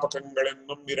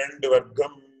avyapakangalennum irendu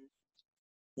vargam.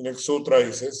 The next sutra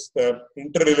he says, they are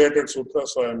interrelated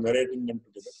sutras, so I am narrating them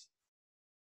together.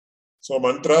 So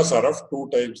mantras are of two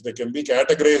types. They can be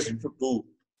categorized into two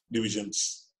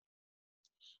divisions.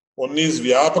 One is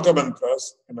vyapaka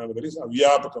mantras, and another is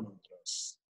avyapaka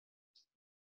mantras.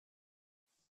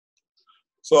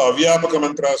 So avyapaka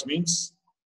mantras means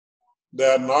they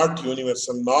are not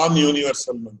universal,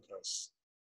 non-universal mantras.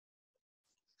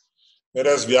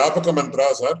 Whereas vyapaka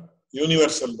mantras are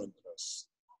universal mantras.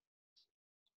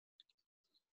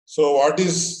 So what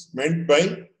is meant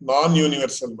by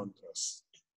non-universal mantras?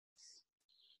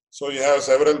 So you have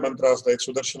several mantras like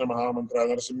Sudarshana Mahamantra,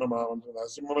 Narasimha Mahamantra.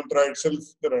 Narasimha Mantra itself,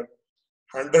 there are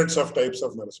hundreds of types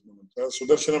of Narasimha Mantras.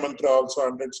 Sudarshana Mantra also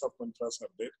hundreds of mantras are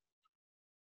there.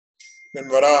 Then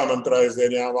Varaha Mantra is there,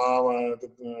 Vamana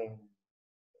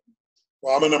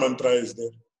Mantra is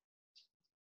there,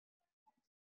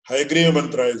 Hayagriva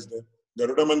Mantra is there,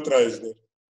 Garuda Mantra is there.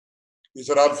 These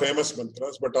are all famous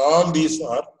mantras, but all these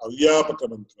are avyapaka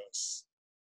mantras.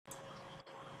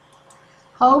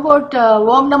 How about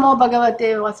Om Namo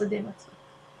Bhagavate Vasudevaya?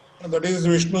 That is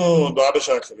Vishnu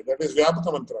Dwadashakshari. That is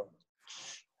Vyapaka mantra.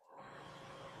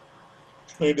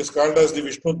 It is called as the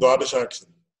Vishnu Dwadashakshari.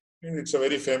 It's a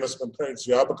very famous mantra. It's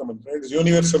Vyapaka mantra. It is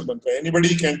universal mantra.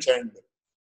 Anybody can chant them.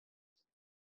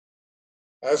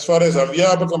 As far as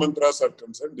avyapaka mantras are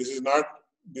concerned,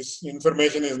 this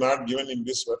information is not given in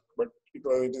this work, but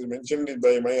it is mentioned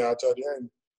by my Acharya, and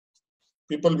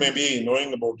people may be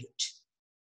knowing about it.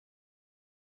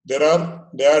 They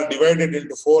are divided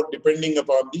into four depending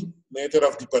upon the nature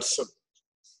of the person.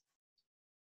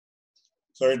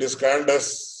 So it is called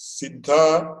as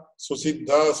Siddha,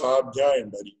 Susiddha, Sadhya,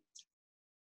 and Hari.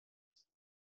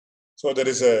 So there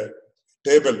is a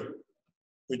table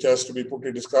which has to be put.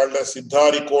 It is called as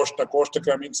Siddhari Koshta.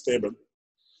 Koshtaka means table.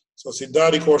 So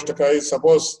Siddhari Koshtaka is,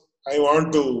 suppose I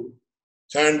want to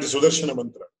chant the Sudarshana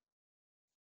mantra.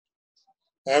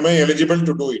 Am I eligible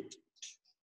to do it?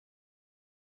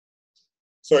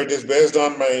 So it is based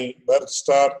on my birth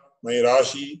star, my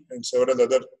Rashi, and several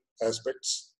other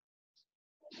aspects.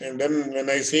 And then when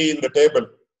I see in the table,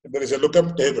 there is a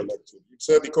lookup table actually. It's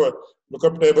a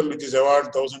lookup table which is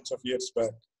evolved thousands of years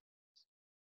back,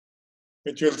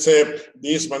 which will say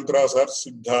these mantras are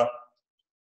Siddha.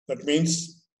 That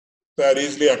means they are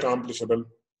easily accomplishable.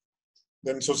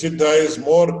 Then Susiddha is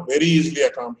very easily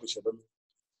accomplishable.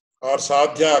 Or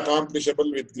Sadhya,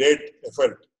 accomplishable with great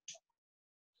effort.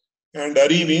 And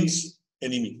Hari means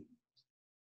enemy.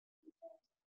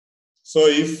 So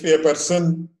if a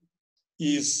person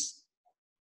is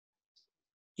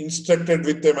instructed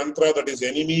with a mantra that is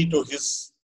enemy to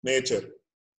his nature,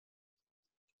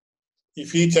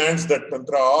 if he chants that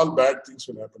mantra, all bad things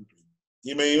will happen to him.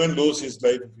 He may even lose his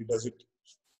life if he does it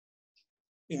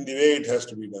in the way it has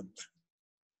to be done.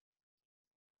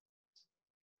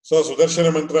 So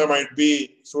Sudarshana mantra might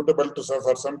be suitable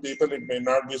for some people, it may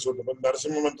not be suitable.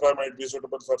 Narasimha mantra might be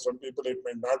suitable for some people, it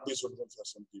may not be suitable for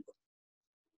some people.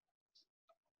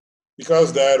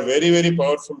 Because they are very, very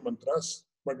powerful mantras.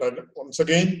 But once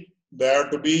again, they are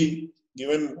to be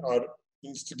given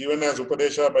as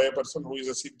Upadesha by a person who is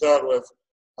a Siddha, who has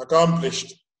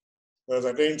accomplished, who has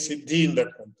attained Siddhi in that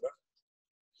mantra.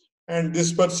 And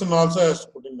this person also has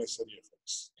to put in necessary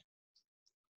efforts.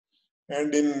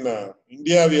 And in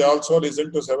India, we also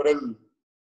listen to several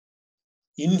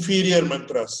inferior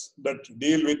mantras that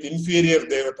deal with inferior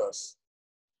devatas.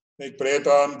 Like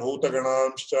Pretan,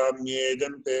 Bhutaganam, Shchanye,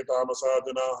 Yajante,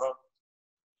 Tamasajanaha.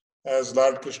 As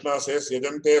Lord Krishna says,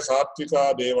 Yajante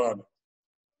Satvika Devana.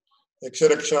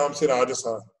 Yaksharakshamsi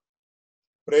Rajasa.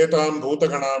 Pretan,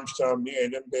 Bhutaganam, Shchanye,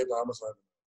 Yajante, Tamasajanaha.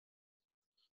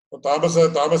 So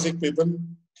tamasic people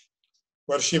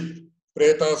worship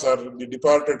pretas, are the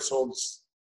departed souls.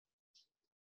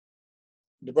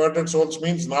 Departed souls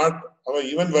means not our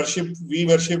even worship, we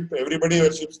worship, everybody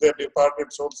worships their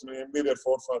departed souls, namely their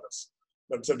forefathers.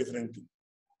 That's a different thing.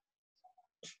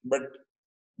 But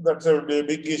that's a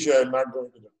big issue, I am not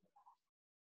going to that.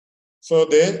 So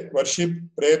they worship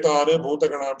Pretane,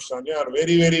 Bhutaganamshanya are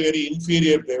very, very, very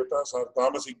inferior devatas or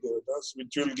tamasic devatas,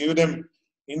 which will give them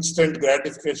instant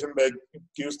gratification, like it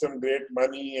gives them great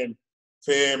money and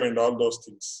fame and all those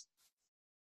things.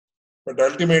 but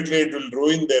ultimately it will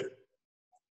ruin their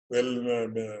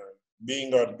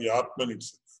being or the Atman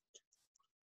itself.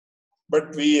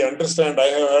 But we understand, I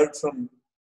have heard from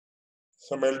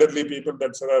some elderly people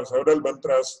that there are several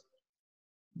mantras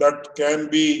that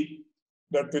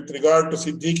with regard to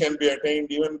Siddhi can be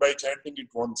attained even by chanting it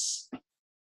once.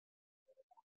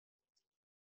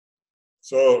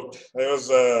 So I was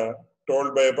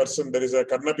told by a person there is a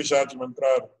Karnapishachi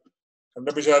mantra.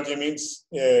 Karnapishachi means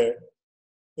a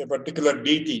particular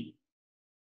deity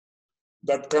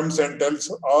that comes and tells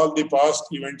all the past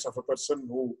events of a person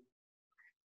who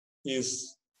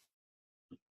is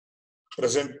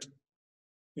present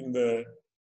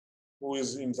who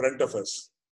is in front of us.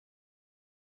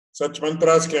 Such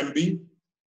mantras can be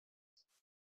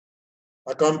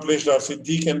accomplished, or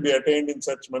Siddhi can be attained in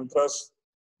such mantras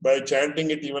by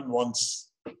chanting it even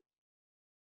once.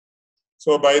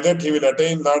 So by that he may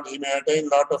attain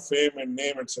lot of fame and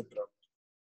name, etc.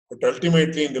 But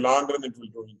ultimately in the long run it will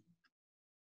do him.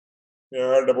 We have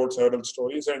heard about several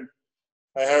stories, and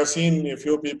I have seen a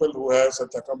few people who have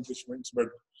such accomplishments, but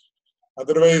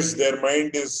otherwise their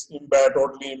mind is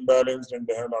totally imbalanced and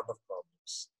they have a lot of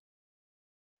problems.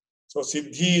 So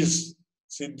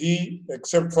Siddhi,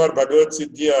 except for Bhagavad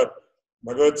Siddhi or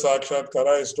Bhagavad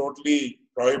Sakshatkara, is totally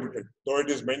prohibited, though it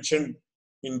is mentioned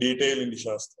in detail in the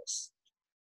Shastras.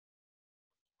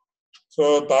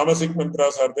 So Tamasic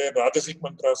mantras are there, Rajasic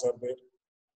mantras are there.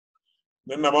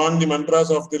 Then among the mantras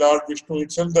of the Lord Vishnu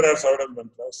itself, there are several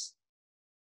mantras.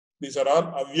 These are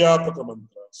all Avyapaka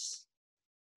mantras.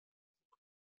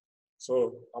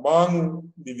 So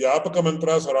among the Vyapaka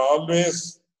mantras are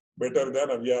always better than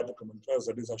Avyapaka mantras,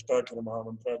 that is Ashtakara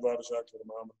Mahamantra, Dvarashakara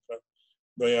Mahamantra,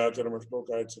 Dvayachara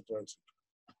Shloka, etc., etc.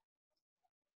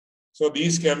 So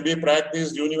these can be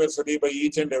practiced universally by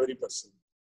each and every person.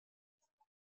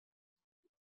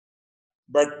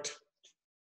 But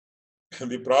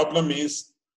the problem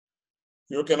is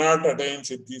you cannot attain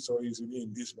Siddhi so easily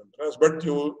in these mantras, but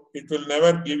it will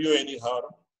never give you any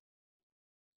harm,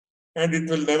 and it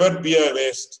will never be a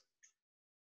waste.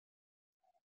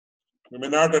 You may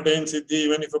not attain Siddhi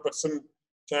even if a person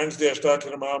chants the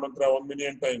Ashtakshara Mahamantra 1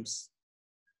 million times.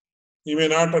 He may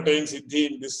not attain Siddhi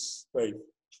in this life,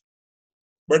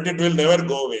 but it will never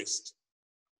go waste,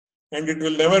 and it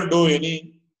will never do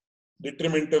any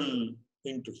detrimental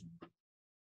thing to him.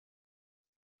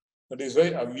 That is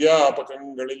why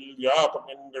Avyapakangalil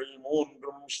Vyapakangalil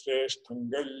Moondrum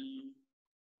Shresthangal.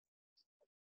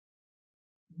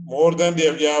 More than the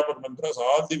Avyapaka mantras,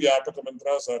 all the Vyapaka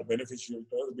mantras are beneficial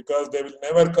to us because they will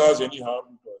never cause any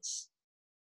harm to us.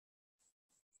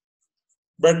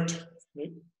 But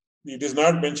it is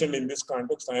not mentioned in this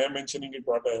context. I am mentioning it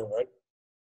what I have heard.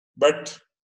 But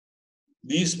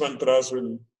these mantras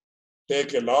will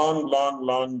take a long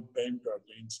time to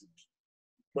attain Siddhi.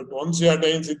 But once you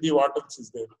attain Siddhi, what else is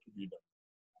there to be done?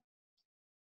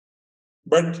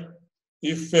 But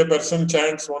if a person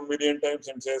chants 1 million times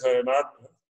and says,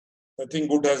 nothing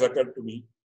good has occurred to me,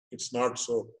 it's not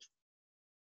so.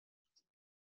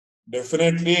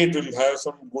 Definitely it will have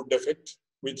some good effect,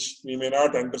 which we may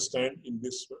not understand in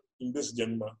this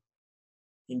janma,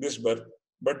 in this birth,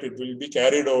 but it will be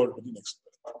carried over to the next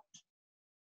birth.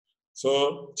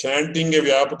 So chanting a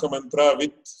Vyapaka mantra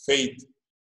with faith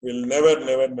will never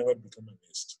become a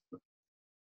waste.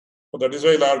 So that is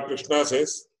why Lord Krishna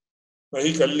says,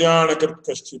 Nahi kalyanakart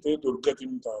kaschite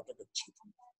durgatim tata gacchiti.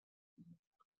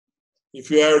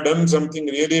 If you have done something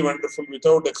really wonderful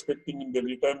without expecting in the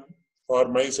return for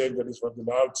my sake, that is for the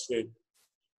Lord's sake,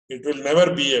 it will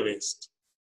never be a waste.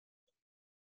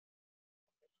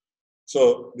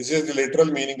 So this is the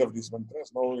literal meaning of these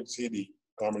mantras. Now we'll see the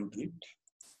commentary.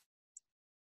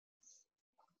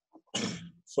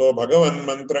 So Bhagavan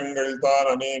mantrangal tar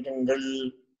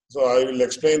anekangal. So I will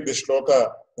explain this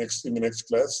shloka in the next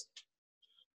class.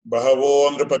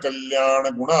 Bahavo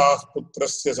nripakalyana gunah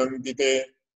putrasya santite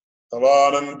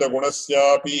tavananta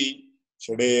gunasyapi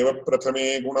shadeva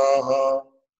prathame gunaha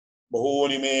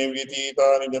bahuni me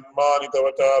vyatitani janmani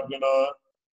tavacharjuna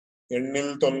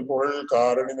எண்ணில் தொன்புகழ்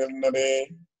காரணி நின்னதே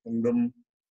என்றும்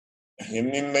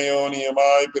என்னையோ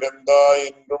நியமாய் பிறந்தாய்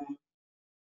என்றும்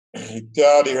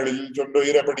இத்தியாதிகளில்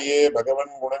சொல்லுகிறபடியே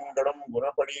பகவன் குணங்களும்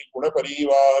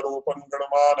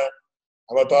குணபரிவாரூபங்களுமான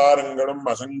அவதாரங்களும்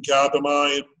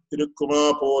அசங்கியாதமாய் இருக்குமா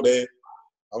போலே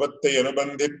அவத்தை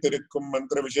அனுபந்தித்திருக்கும்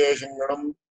மந்திர விசேஷங்களும்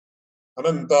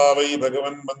அனந்தாவை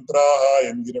பகவன் மந்திராக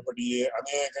என்கிறபடியே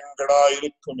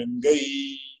அநேகங்களாயிருக்கும் என்கை.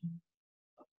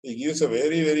 He gives a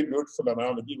very beautiful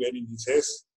analogy wherein he says,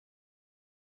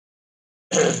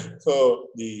 so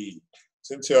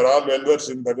since you are all well versed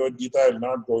in Bhagavad Gita, I will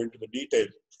not go into the detail.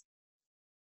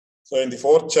 So in the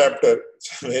 4th chapter,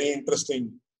 it's a very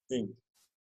interesting thing.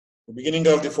 The beginning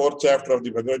of the 4th chapter of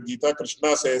the Bhagavad Gita,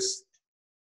 Krishna says,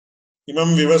 Imam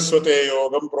vivasvate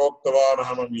yogam proktavan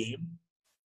ahamamyam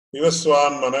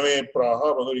vivaswan manave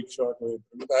praha madhurikshva.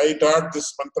 I taught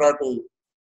this mantra to,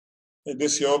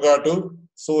 this yoga to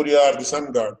Surya, the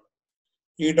sun god.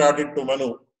 He taught it to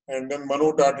Manu, and then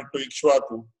Manu taught it to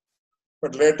Ikshvaku.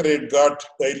 But later it got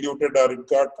diluted or it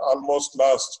got almost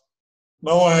lost.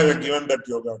 Now I have given that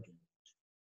yoga to you.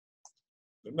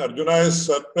 Then Arjuna is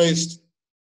surprised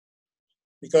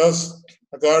because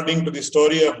according to the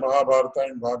story of Mahabharata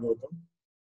and Bhagavatam,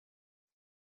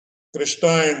 Krishna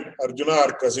and Arjuna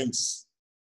are cousins.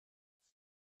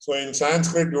 So in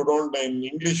Sanskrit, in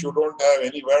English, you don't have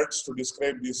any words to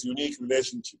describe these unique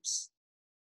relationships.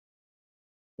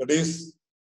 That is,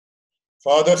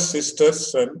 father, sister,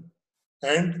 son,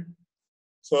 and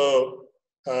so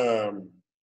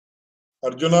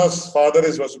Arjuna's father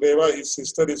is Vasudeva, his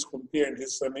sister is Kunti, and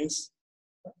his son is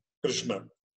Krishna.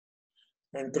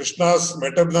 And Krishna's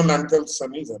maternal uncle's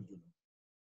son is Arjuna.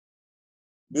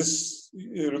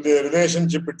 The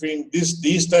relationship between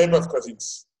these type of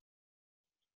cousins.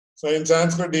 So in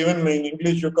Sanskrit, even in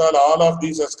English, you call all of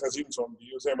these as cousins only.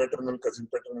 You say maternal cousin,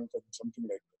 paternal cousin, something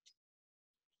like that.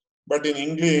 But in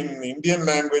English, in Indian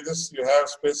languages, you have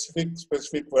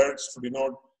specific words to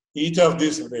denote each of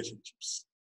these relationships.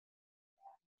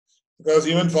 Because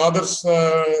even father's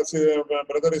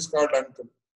brother is called uncle.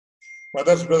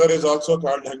 Mother's brother is also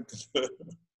called uncle.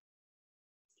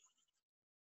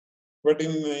 But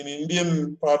in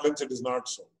Indian parlance, it is not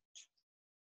so.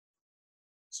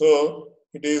 So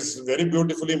it is very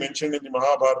beautifully mentioned in the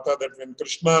Mahabharata that when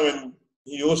Krishna,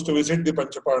 he used to visit the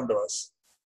Panchapandavas,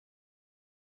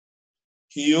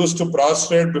 he used to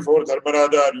prostrate before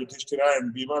Dharmaraja or Yudhishthira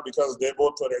and Bhima because they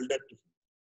both were elder to him.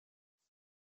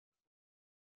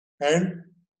 And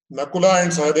Nakula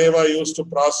and Sahadeva used to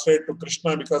prostrate to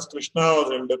Krishna because Krishna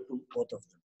was elder to both of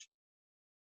them.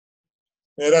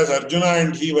 Whereas Arjuna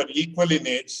and he were equal in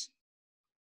age,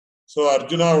 so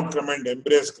Arjuna would come and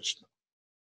embrace Krishna.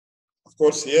 Of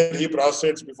course, here he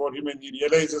prostrates before him and he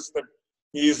realizes that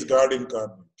he is God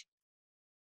incarnate.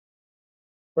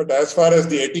 But as far as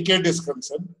the etiquette is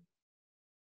concerned,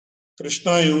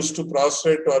 Krishna used to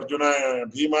prostrate to Arjuna,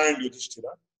 Bhima and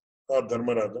Yudhishthira or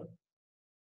Dharmaraja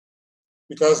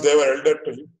because they were elder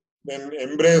to him, then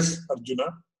embrace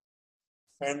Arjuna,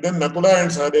 and then Nakula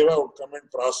and Sahadeva would come and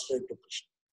prostrate to Krishna.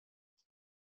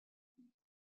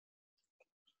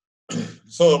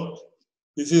 So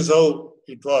this is how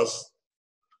it was.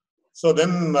 So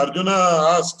then Arjuna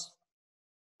asked,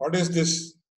 what is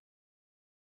this?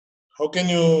 How can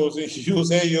you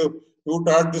say you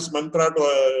taught this mantra to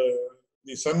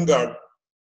the sun god?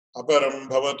 Aparam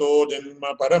bhavato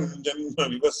janma param janma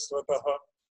vivasvataha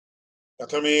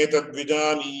kathame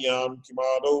tadvijaniyam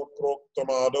kimadau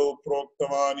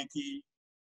proktamaniti.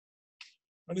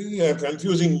 What is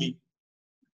confusing me?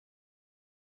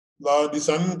 The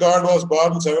sun god was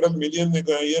born several million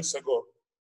years ago.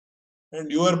 And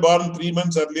you were born 3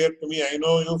 months earlier to me. I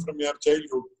know you from your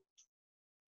childhood.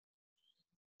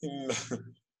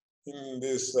 In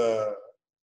this the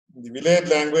village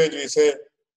language, we say,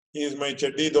 he is my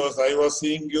chaddi dost. I was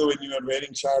seeing you when you were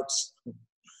wearing shorts.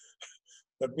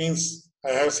 That means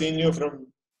I have seen you from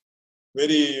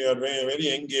very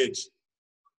young age.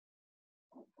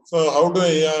 So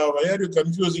why are you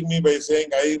confusing me by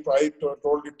saying I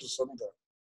told it to Sangha?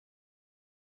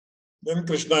 Then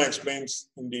Krishna explains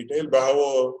in detail,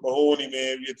 Bahavo Mahoni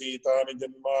me vyatitani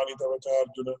janmani tavacha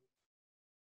Arjuna.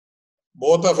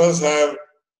 Both of us have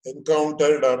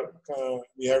encountered or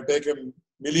we have taken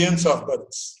millions of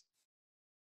births.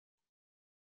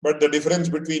 But the difference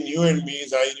between you and me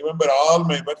is I remember all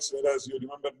my births, whereas you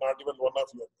remember not even one of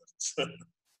your births.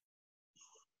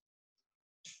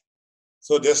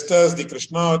 So just as the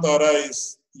Krishna Avatara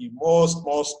is the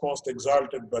most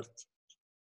exalted birth.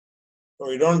 So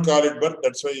we don't call it birth,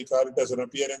 that's why we call it as an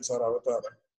appearance or avatar.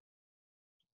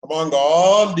 Among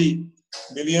all the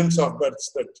millions of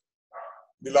births that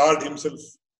the Lord himself,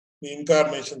 the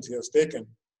incarnations he has taken,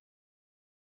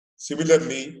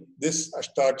 similarly, this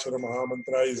Ashtakshara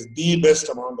Mahamantra is the best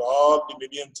among all the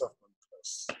millions of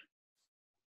mantras.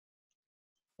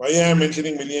 Why I am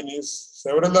mentioning million is,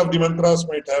 several of the mantras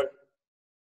might have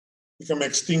become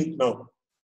extinct now.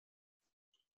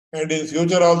 And in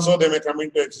future also they may come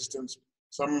into existence.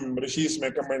 Some rishis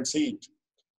may come and see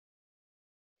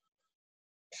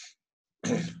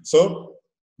it. So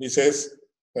he says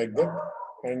like that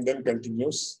and then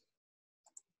continues.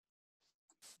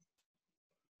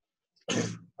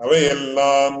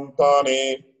 Avayellam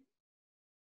tane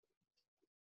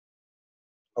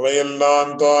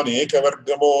Avayallantan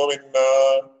Ekavargamo Vinna.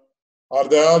 Are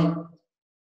they all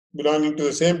belonging to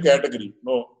the same category?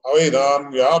 No.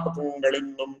 Avaidan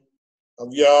Vyapakangalinnum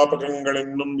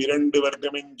Avyapakangalinnum Mirandu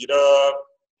Vargamingirar.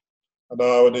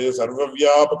 அதாவது சர்வ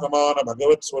வியாபகமான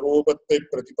பகவத் ஸ்வரூபத்தை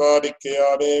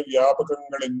பிரதிபாதிக்கையாலே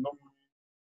வியாபகங்கள் என்னும்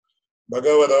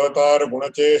பகவத் அவதார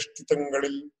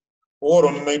குணச்சேஷ்டிதங்களில் ஓர்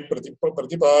ஒன்னை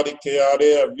பிரதிபாதிக்கையாலே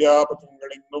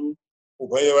அவ்வியாபகங்கள் என்னும்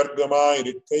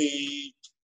உபயவர்க்கமாயிருக்கை.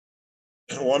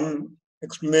 One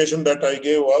explanation that I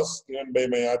gave was given by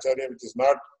my Acharya, which is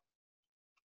not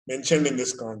mentioned in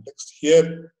this context. Here,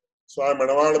 Swami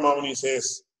Manavada Mamuni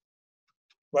says,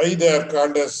 why they are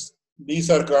called as these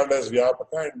are called as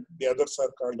Vyapaka and the others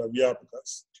are called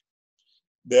Avyapakas.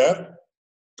 They are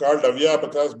called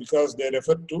Avyapakas because they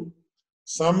refer to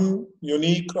some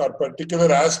unique or particular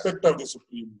aspect of the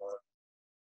Supreme Lord,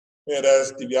 whereas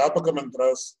the Vyapaka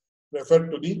mantras refer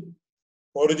to the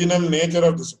original nature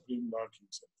of the Supreme Lord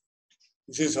himself.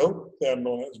 This is how they are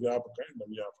known as Vyapaka and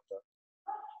Avyapaka.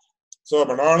 So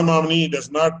Manavada Mamuni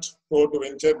does not go to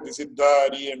venture the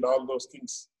Siddhari and all those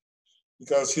things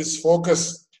because his focus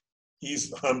is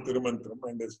on Tirumantram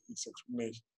and his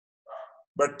explanation.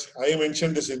 But I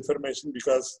mentioned this information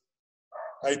because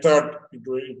I thought it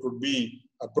would be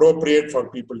appropriate for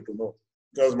people to know,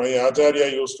 because my Acharya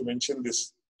used to mention this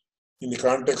in the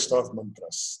context of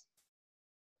mantras.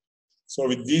 So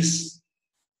with these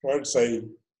words, I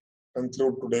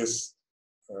conclude today's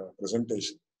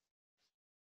presentation.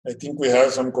 I think we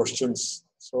have some questions.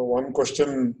 So one question,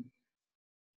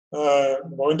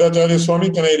 Govindacharya Swami,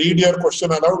 can I read your question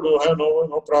aloud? Do you have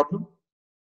no problem?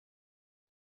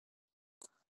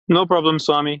 No problem,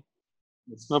 Swami.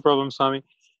 No problem, Swami.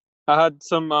 I had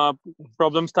some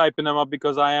problems typing them up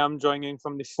because I am joining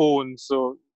from the phone, so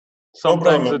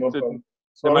sometimes no problem.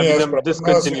 there might be some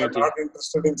discontinuity. We are not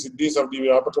interested in siddhis of the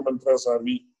Vyapaka mantras, are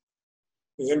we?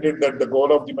 Isn't it that the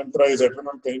goal of the mantra is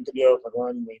eternal Kainkarya of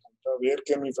Bhagavan in Vaikuntha? Where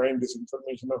can we find this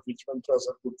information of which mantras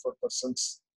are good for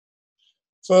persons?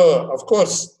 So, of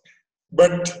course,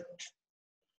 but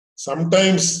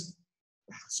sometimes,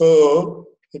 so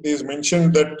it is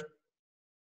mentioned that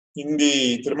in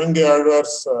the Tirumangai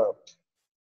Alvar's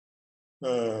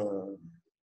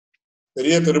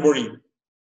Periya Tirumozhi,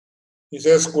 he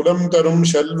says, Kulam Tarum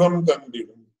Shalvam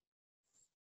Tandidum.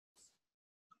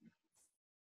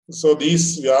 So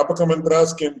these Vyapaka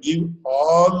mantras can give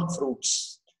all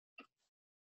fruits.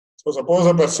 So suppose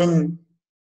a person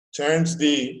chants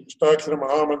the Ashtakshara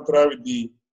Mahamantra with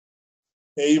the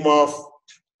aim of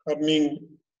earning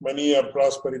money or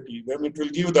prosperity, then it will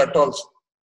give that also.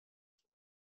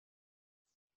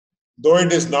 Though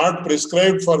it is not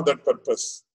prescribed for that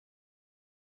purpose.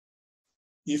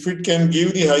 If it can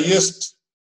give the highest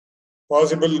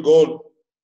possible goal,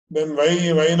 then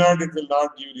why not it will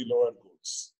not give the lower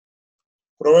goals,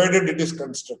 provided it is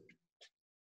constructive.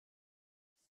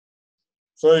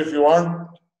 So if you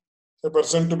want a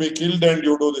person to be killed and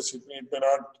you do this, it may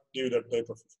not give that type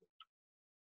of effect.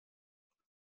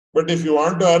 But if you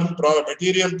want to earn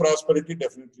material prosperity,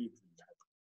 definitely it will happen.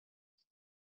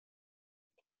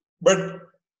 But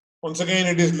once again,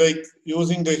 it is like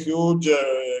using the huge,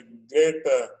 great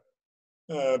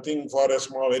thing for a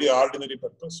small, very ordinary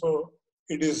purpose. So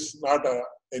it is not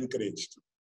encouraged.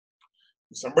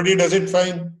 If somebody does it,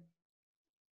 fine.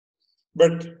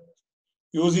 But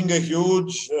using a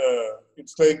huge,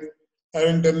 it's like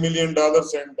having $10 million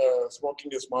and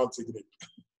smoking a small cigarette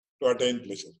to attain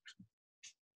pleasure.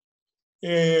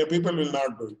 People will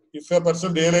not do it. If a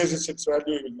person realizes its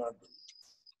value, he will not do it.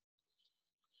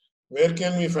 Where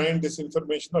can we find this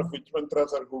information of which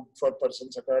mantras are good for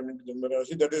persons according to Janma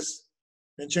Rashi? That is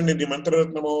mentioned in the Mantra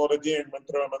Ratnamology and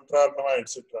Mantrarnama,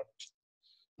 etc.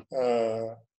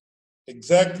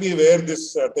 Exactly where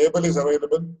this table is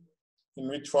available, in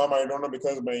which form, I don't know,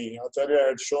 because my Acharya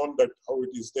had shown that how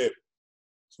it is there.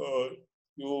 So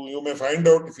you may find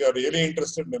out. If you are really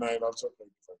interested, then I will also try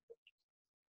to find out.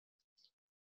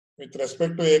 With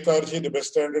respect to Ekadashi, the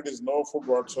best standard is no food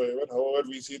whatsoever. However,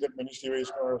 we see that many Sri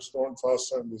Vaishnavas don't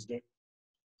fast on this day.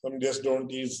 Some just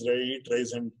don't eat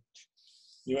rice and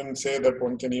even say that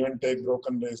one can even take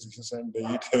broken rice dishes and they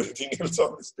eat everything else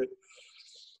on this day.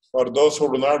 For those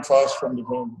who do not fast from the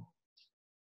home,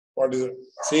 what is it?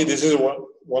 See, this is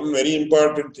one very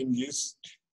important thing is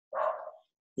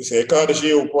this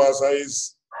Ekadashi Upavasa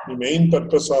is the main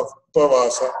purpose of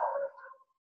Upavasa.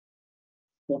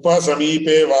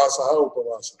 Upasamipe Vasaha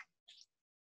Upavasa.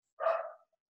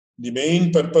 The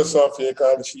main purpose of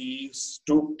Ekadashi is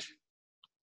to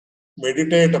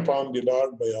meditate upon the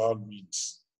Lord by all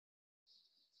means.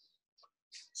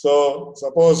 So,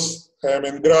 suppose I am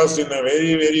engrossed in a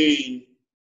very, very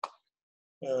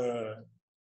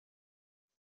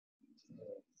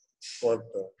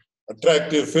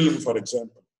attractive film, for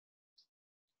example.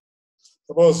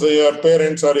 Suppose your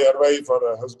parents or your wife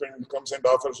or a husband comes and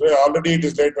offers, hey, already it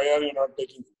is late, why are you not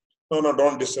taking? No,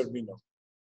 don't disturb me now.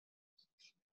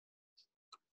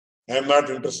 I am not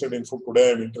interested in food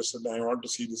today, I want to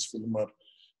see this film. Or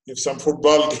if some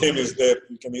football game is there,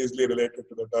 you can easily relate it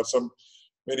to that. Or some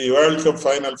very World Cup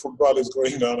final football is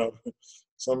going on, or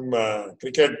some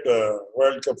cricket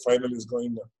World Cup final is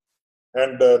going on.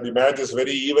 And the match is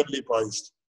very evenly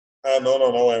poised.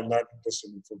 No, I am not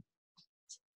interested in food.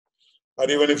 Or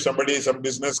even if some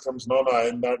business comes, no, I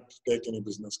will not take any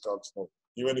business calls, no.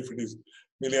 Even if it is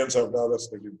millions of dollars,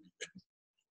 let it be.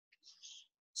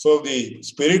 So the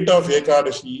spirit of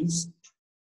Ekadashi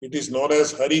it is known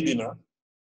as Haridina.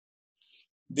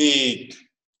 The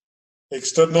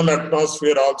external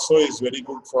atmosphere also is very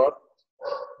good for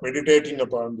meditating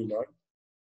upon the Lord.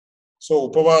 So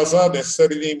Upavasa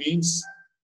necessarily means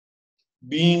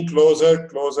being closer and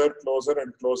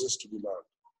closest to the Lord.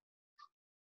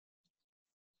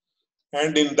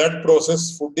 And in that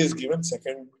process, food is given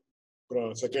second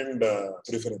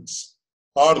preference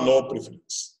or no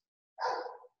preference.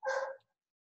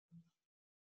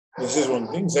 This is one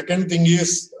thing. Second thing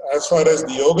is, as far as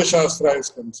the Yoga Shastra is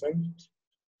concerned,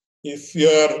 if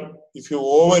you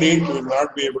overeat, you will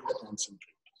not be able to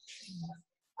concentrate.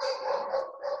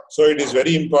 So it is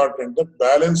very important that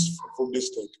balanced food is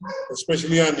taken,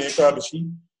 especially on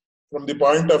Ekadashi. From the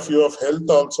point of view of health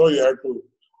also, you have to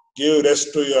give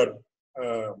rest to your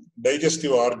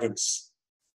digestive organs.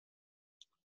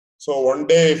 So one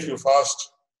day if you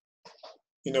fast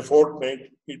in a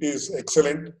fortnight, it is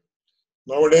excellent.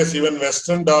 Nowadays even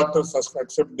Western doctors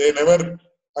they never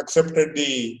accepted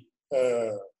the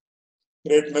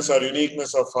greatness or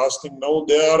uniqueness of fasting. Now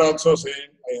they are also saying,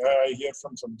 I hear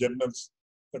from some journals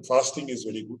that fasting is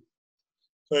very good.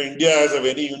 So India has a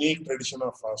very unique tradition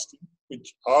of fasting,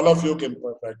 which all of you can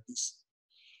practice.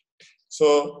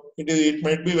 So it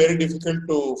might be very difficult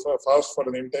to fast for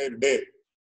an entire day.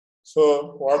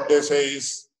 So what they say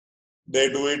is they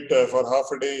do it for half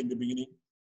a day in the beginning.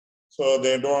 So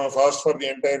they don't fast for the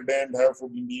entire day and have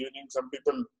food in the evening. Some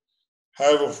people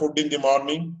have food in the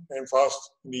morning and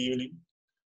fast in the evening,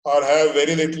 or have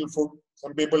very little food.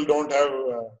 Some people don't have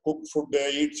cooked food,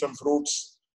 they eat some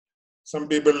fruits. Some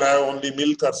people have only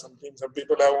milk or something. Some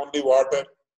people have only water.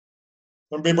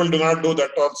 Some people do not do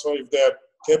that also if they are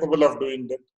capable of doing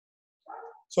that.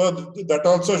 So that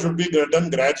also should be done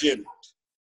gradually.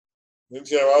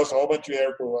 Since you have asked how much you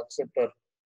have to accept or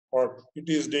what,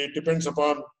 it depends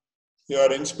upon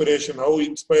your inspiration, how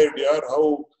inspired you are,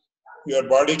 how your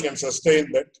body can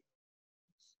sustain that.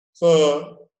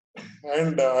 So,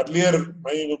 and earlier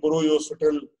my guru used to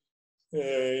tell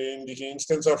in the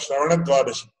instance of Shravana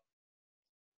Dvadashi,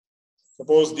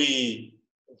 suppose the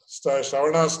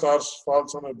Shravana stars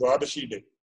falls on a Dvadashi day.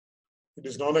 It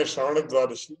is known as Shravana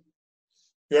Dvadashi.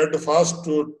 You have to fast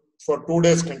for 2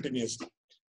 days continuously.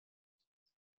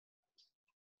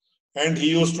 And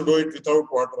he used to do it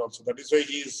without water also. That is why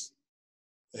he is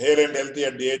hale and healthy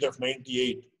at the age of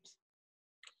 98.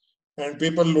 And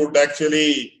people would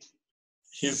actually,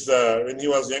 when he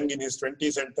was young in his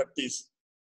 20s and 30s,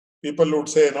 people would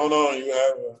say, no, you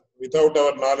have, without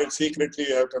our knowledge, secretly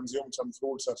you have consumed some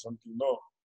fruits or something. No.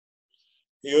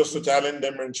 He used to challenge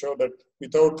them and show that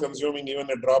without consuming even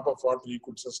a drop of water, he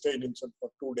could sustain himself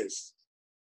for 2 days.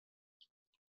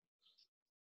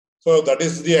 So that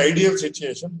is the ideal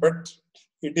situation, but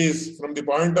it is, from the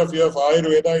point of view of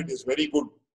Ayurveda, it is very good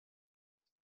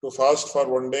to fast for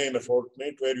 1 day in a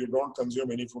fortnight where you don't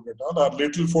consume any food at all, or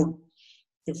little food.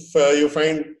 If you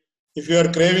find, if you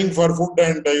are craving for food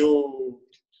and you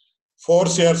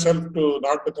force yourself to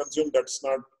not to consume, that's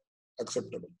not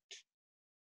acceptable.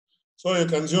 So you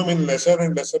consume in lesser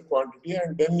and lesser quantity,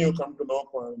 and then you come to no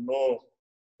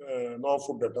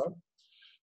food at all.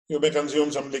 You may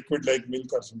consume some liquid like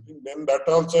milk or something. Then that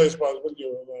also is possible.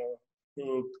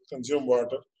 You consume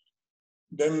water.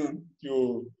 Then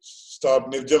you stop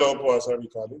Nirjala Upavasa, we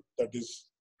call it. That is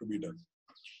to be done.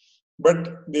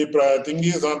 But the thing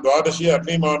is, on Dwadashi,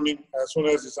 early morning, as soon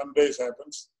as the sunrise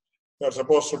happens, you are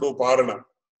supposed to do Parana.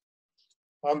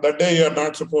 On that day, you are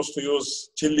not supposed to use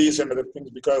chilies and other things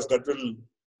because that will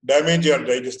damage your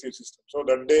digestive system. So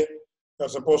that day, you are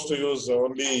supposed to use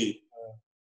only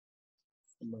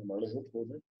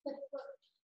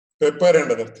pepper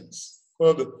and other things.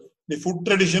 So the food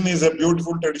tradition is a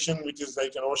beautiful tradition which is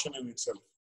like an ocean in itself.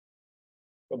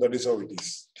 So that is how it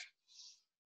is.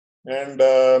 And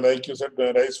like you said,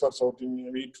 rice for South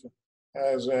Indian wheat.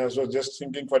 As I was just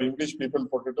thinking, for English people,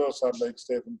 potatoes are like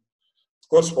staple.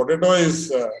 course, potato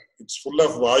is it's full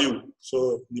of vayu,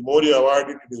 so the more you avoid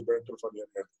it, it is better for your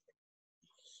health.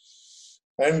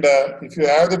 And if you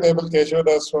have the table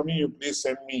Keshavadas Swami, you please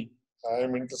send me. I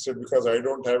am interested because I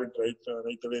don't have it right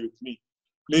away with me.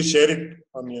 Please share it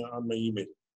on my email.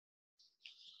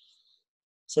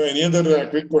 So, any other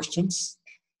quick questions?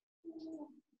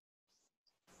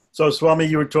 So, Swami,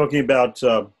 you were talking about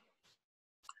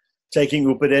taking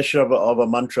Upadesha of a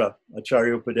mantra,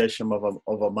 Acharya Upadesham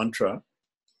of a mantra.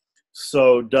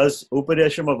 So, does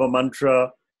Upadesham of a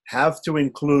mantra have to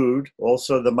include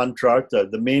also the mantrartha,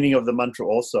 the meaning of the mantra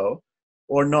also,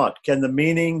 or not? Can the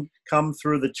meaning come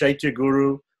through the Chaitya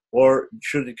Guru, or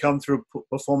should it come through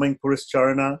performing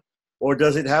Purischarana, or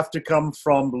does it have to come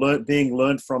from being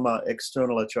learned from an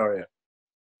external Acharya?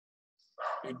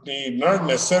 It need not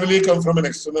necessarily come from an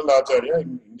external Acharya.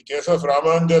 In the case of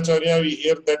Ramanuja.org, we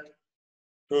hear that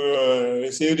to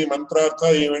receive the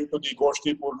mantrartha, he went to the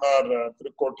Goshti Purna or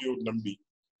Trikoti Nambi.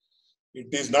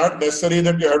 It is not necessary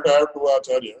that you have to have two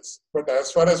acharyas, but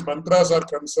as far as mantras are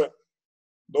concerned,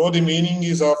 though the meaning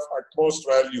is of utmost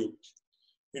value,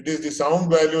 it is the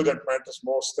sound value that matters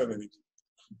most than anything.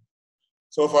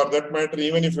 So for that matter,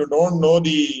 even if you don't know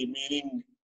the meaning,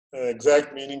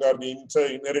 exact meaning or the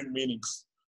inherent meanings,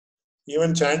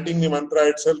 even chanting the mantra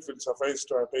itself will suffice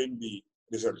to attain the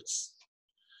results.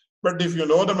 But if you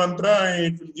know the mantra,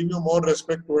 it will give you more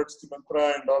respect towards the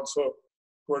mantra and also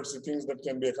towards the things that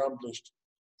can be accomplished.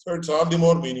 So it's all the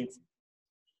more meaningful.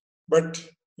 But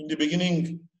in the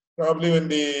beginning, probably when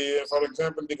for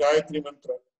example, the Gayatri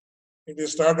mantra, it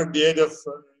is started at the age of,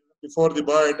 before the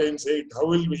boy attains 8, how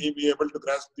will he be able to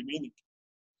grasp the meaning?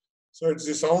 So it's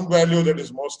the sound value that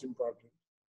is most important.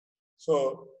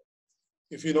 So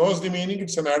if he knows the meaning,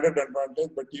 it's an added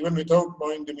advantage, but even without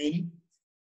knowing the meaning,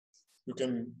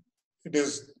 it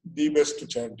is the best to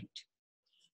chant it.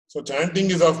 So chanting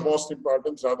is of most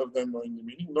importance rather than knowing the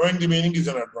meaning. Knowing the meaning is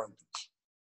an advantage,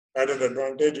 added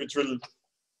advantage, which will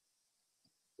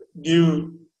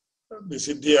give the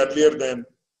siddhi earlier than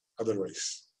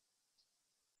otherwise.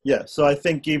 Yeah, so I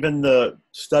think even the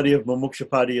study of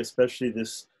Mumuksupadi, especially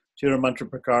this Tira Mantra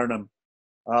Prakaranam,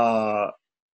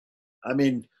 I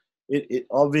mean, it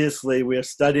obviously we are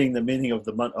studying the meaning of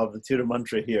the Tira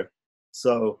Mantra here.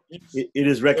 So it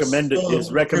is recommended. Yes, so it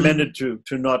is recommended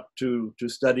to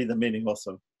study the meaning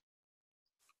also.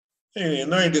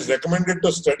 It is recommended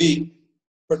to study,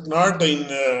 but not in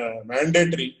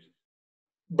mandatory.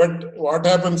 But what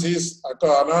happens is,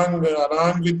 along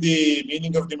with the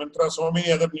meaning of the mantra, so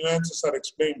many other nuances are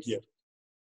explained here,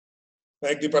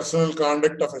 like the personal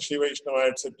conduct of a Shiva Vaishnava,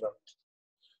 etc.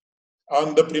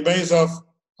 On the premise of,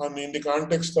 in the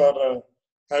context or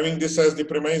having this as the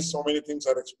premise, so many things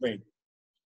are explained.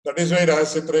 That is why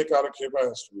Rahasyatraya Karakhepa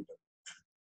has to be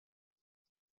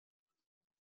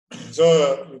done.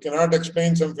 So you cannot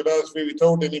explain some philosophy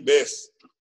without any base.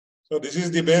 So this is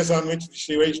the base on which the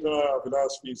Shiva Vaishnava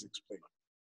philosophy is explained.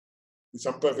 The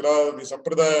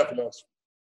Sampradaya philosophy,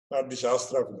 not the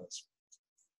Shastra philosophy.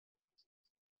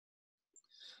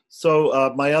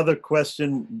 So my other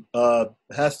question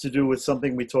has to do with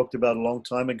something we talked about a long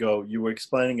time ago. You were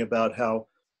explaining about how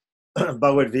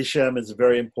Bhagavad Visham is a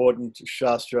very important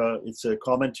Shastra. It's a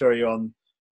commentary on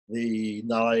the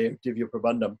Nalaya Divya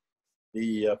Prabandham,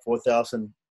 the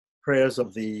 4,000 prayers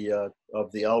of the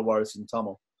Alvars in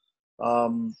Tamil.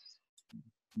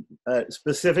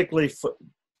 Specifically,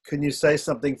 can you say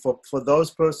something for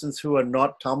those persons who are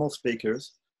not Tamil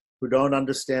speakers, who don't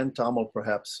understand Tamil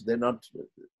perhaps? They're not.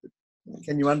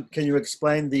 Can you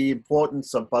explain the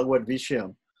importance of Bhagavad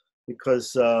Visham?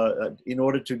 Because in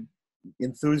order to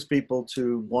enthuse people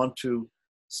to want to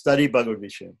study Bhagavad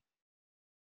Visham.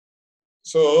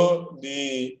 So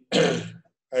I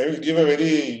will give a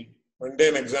very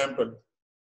mundane example.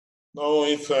 Now,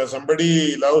 if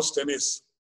somebody loves tennis,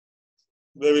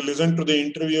 they will listen to the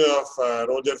interview of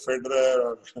Roger Federer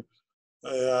or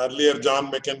earlier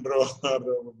John McEnroe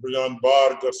or Bjorn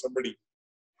Borg or somebody.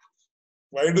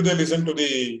 Why do they listen to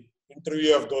the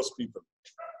interview of those people?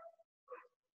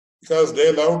 Because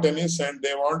they love tennis and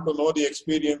they want to know the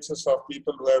experiences of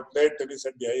people who have played tennis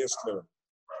at the highest level.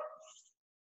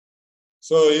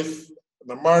 So if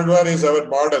Nammadwar is our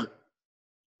model,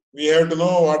 we have to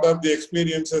know what are the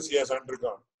experiences he has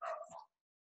undergone.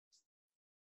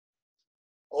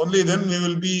 Only then we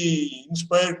will be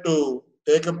inspired to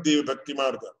take up the Bhakti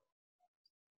Marga.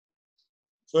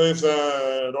 So if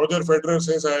Roger Federer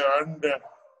says, I earned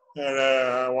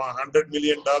 $100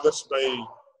 million by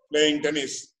playing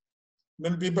tennis,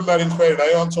 then people are inspired.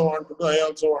 I also want to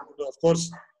do. Of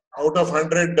course, out of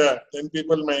 100, 10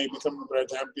 people may become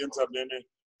champions or they may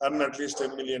earn at least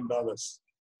 $10 million.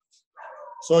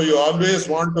 So you always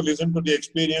want to listen to the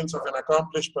experience of an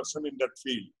accomplished person in that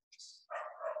field.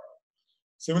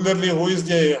 Similarly, who is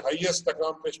the highest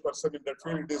accomplished person in that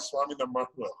field? It is Swami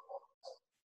Ramanuja.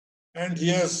 And he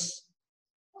has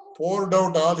poured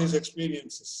out all his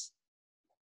experiences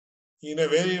in a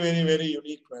very, very, very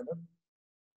unique manner.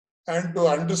 And to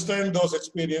understand those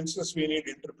experiences, we need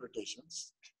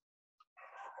interpretations.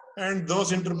 And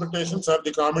those interpretations are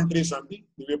the commentaries on the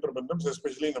Divya Prabandhams,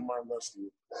 especially in Ramanuja's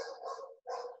view.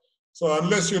 So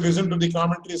unless you listen to the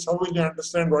commentaries, how will you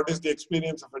understand what is the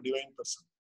experience of a divine person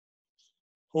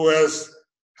who has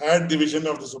had the vision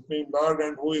of the Supreme Lord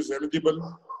and who is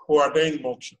eligible, who attained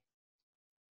moksha?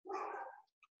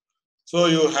 So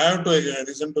you have to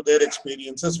listen to their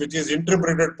experiences, which is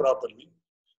interpreted properly.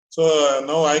 So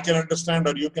now I can understand,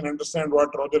 or you can understand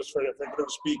what Roger Federer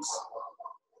speaks.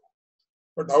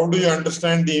 But how do you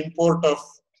understand the import of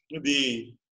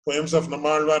the poems of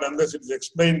Nammalvar unless it is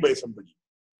explained by somebody,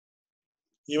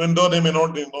 even though they may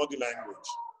not know the language?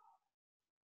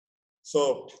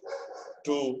 So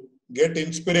to get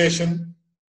inspiration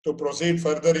to proceed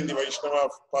further in the Vaishnava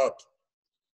path,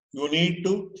 you need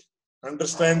to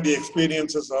understand the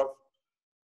experiences of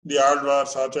the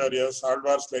Alvars, Acharyas,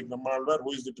 Alvars like Nammalvar,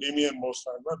 who is the premier most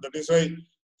Alvar. That is why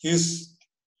his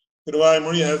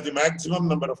Tiruvayamozhi has the maximum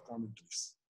number of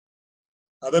commentaries.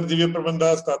 Other Divya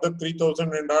Prabandhas, the other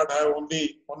 3,000 and odd have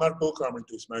only 1 or 2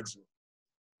 commentaries maximum.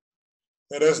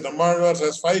 Whereas Nammalvar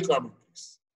has 5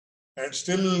 commentaries. And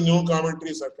still new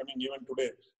commentaries are coming even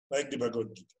today, like the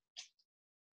Bhagavad Gita.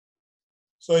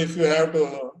 So if you have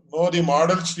to know the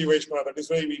model Sri Vaishnava, that is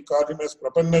why we call him as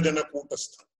Prapanna Jana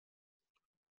Kutastha.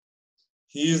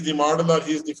 He is the model, or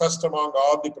he is the first among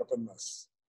all the Prapannas.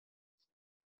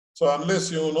 So unless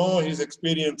you know his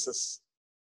experiences,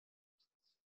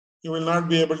 you will not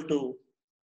be able to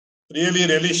really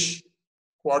relish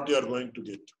what you are going to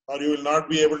get, or you will not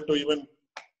be able to even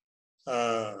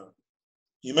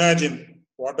imagine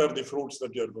what are the fruits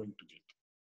that you are going to get.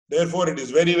 Therefore, it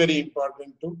is very, very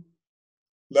important to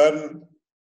learn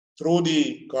through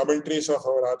the commentaries of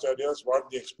our Acharyas what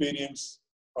the experience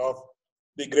of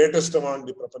the greatest among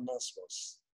the Prapannas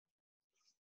was.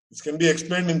 This can be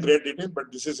explained in great detail,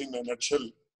 but this is in a nutshell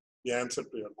the answer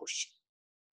to your question.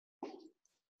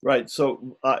 Right.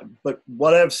 So, but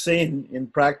what I've seen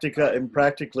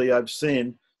practically, I've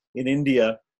seen in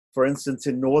India, for instance,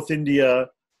 in North India,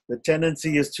 the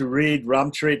tendency is to read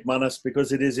Ramcharitmanas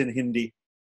because it is in Hindi.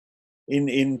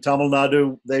 In Tamil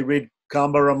Nadu, they read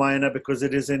Kamba Ramayana because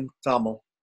it is in Tamil.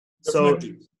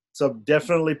 Definitely. So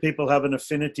definitely people have an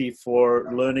affinity for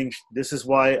learning. This is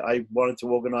why I wanted to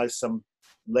organize some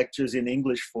lectures in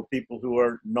English for people who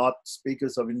are not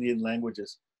speakers of Indian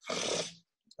languages.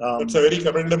 That's a very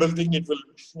commendable thing. It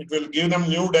will give them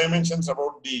new dimensions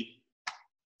about the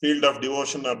field of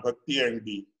devotion or bhakti and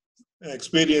the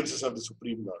experiences of the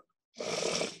Supreme Lord.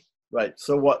 Right.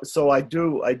 So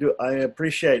I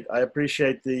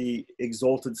appreciate the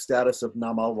exalted status of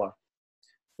Nammalvar,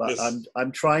 but Yes.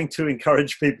 I'm trying to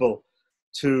encourage people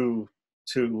to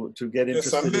get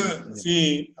interested in.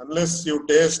 See, unless you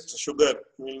taste sugar,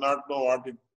 you will not know what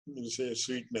it is,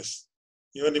 sweetness.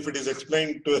 Even if it is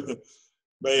explained to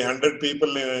by 100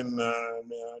 people in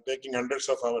taking hundreds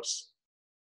of hours.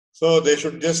 So they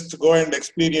should just go and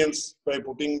experience by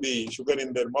putting the sugar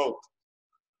in their mouth.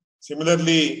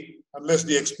 Similarly, unless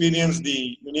they experience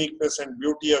the uniqueness and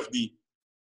beauty of the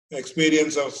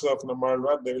experience of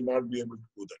Nammalvar, they will not be able to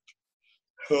do that.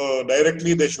 So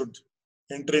directly they should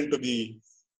enter into the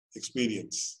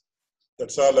experience.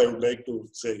 That's all I would like to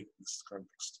say in this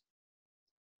context.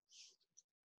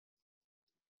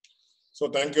 So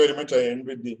thank you very much. I end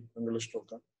with the Mangala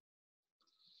Shloka.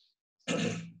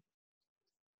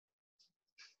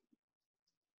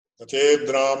 Ached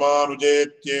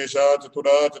Ramanuja.org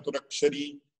Chatura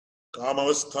Chaturakshari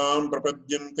Kamavastham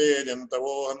Prapadyante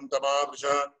Jantavo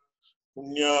Hantamadrisha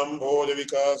Punyam Bhoja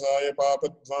Vikasaya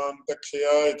Papadvam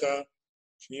Takshaya Cha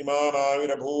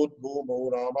Shrimanavira Bhumau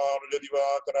Ramanuja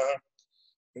Divakara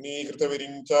Krita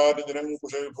Virincha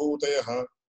Nirankusha Bhutaya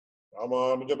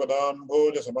Ramanuja Padam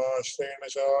Bhoja Samashrena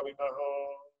Shalinaha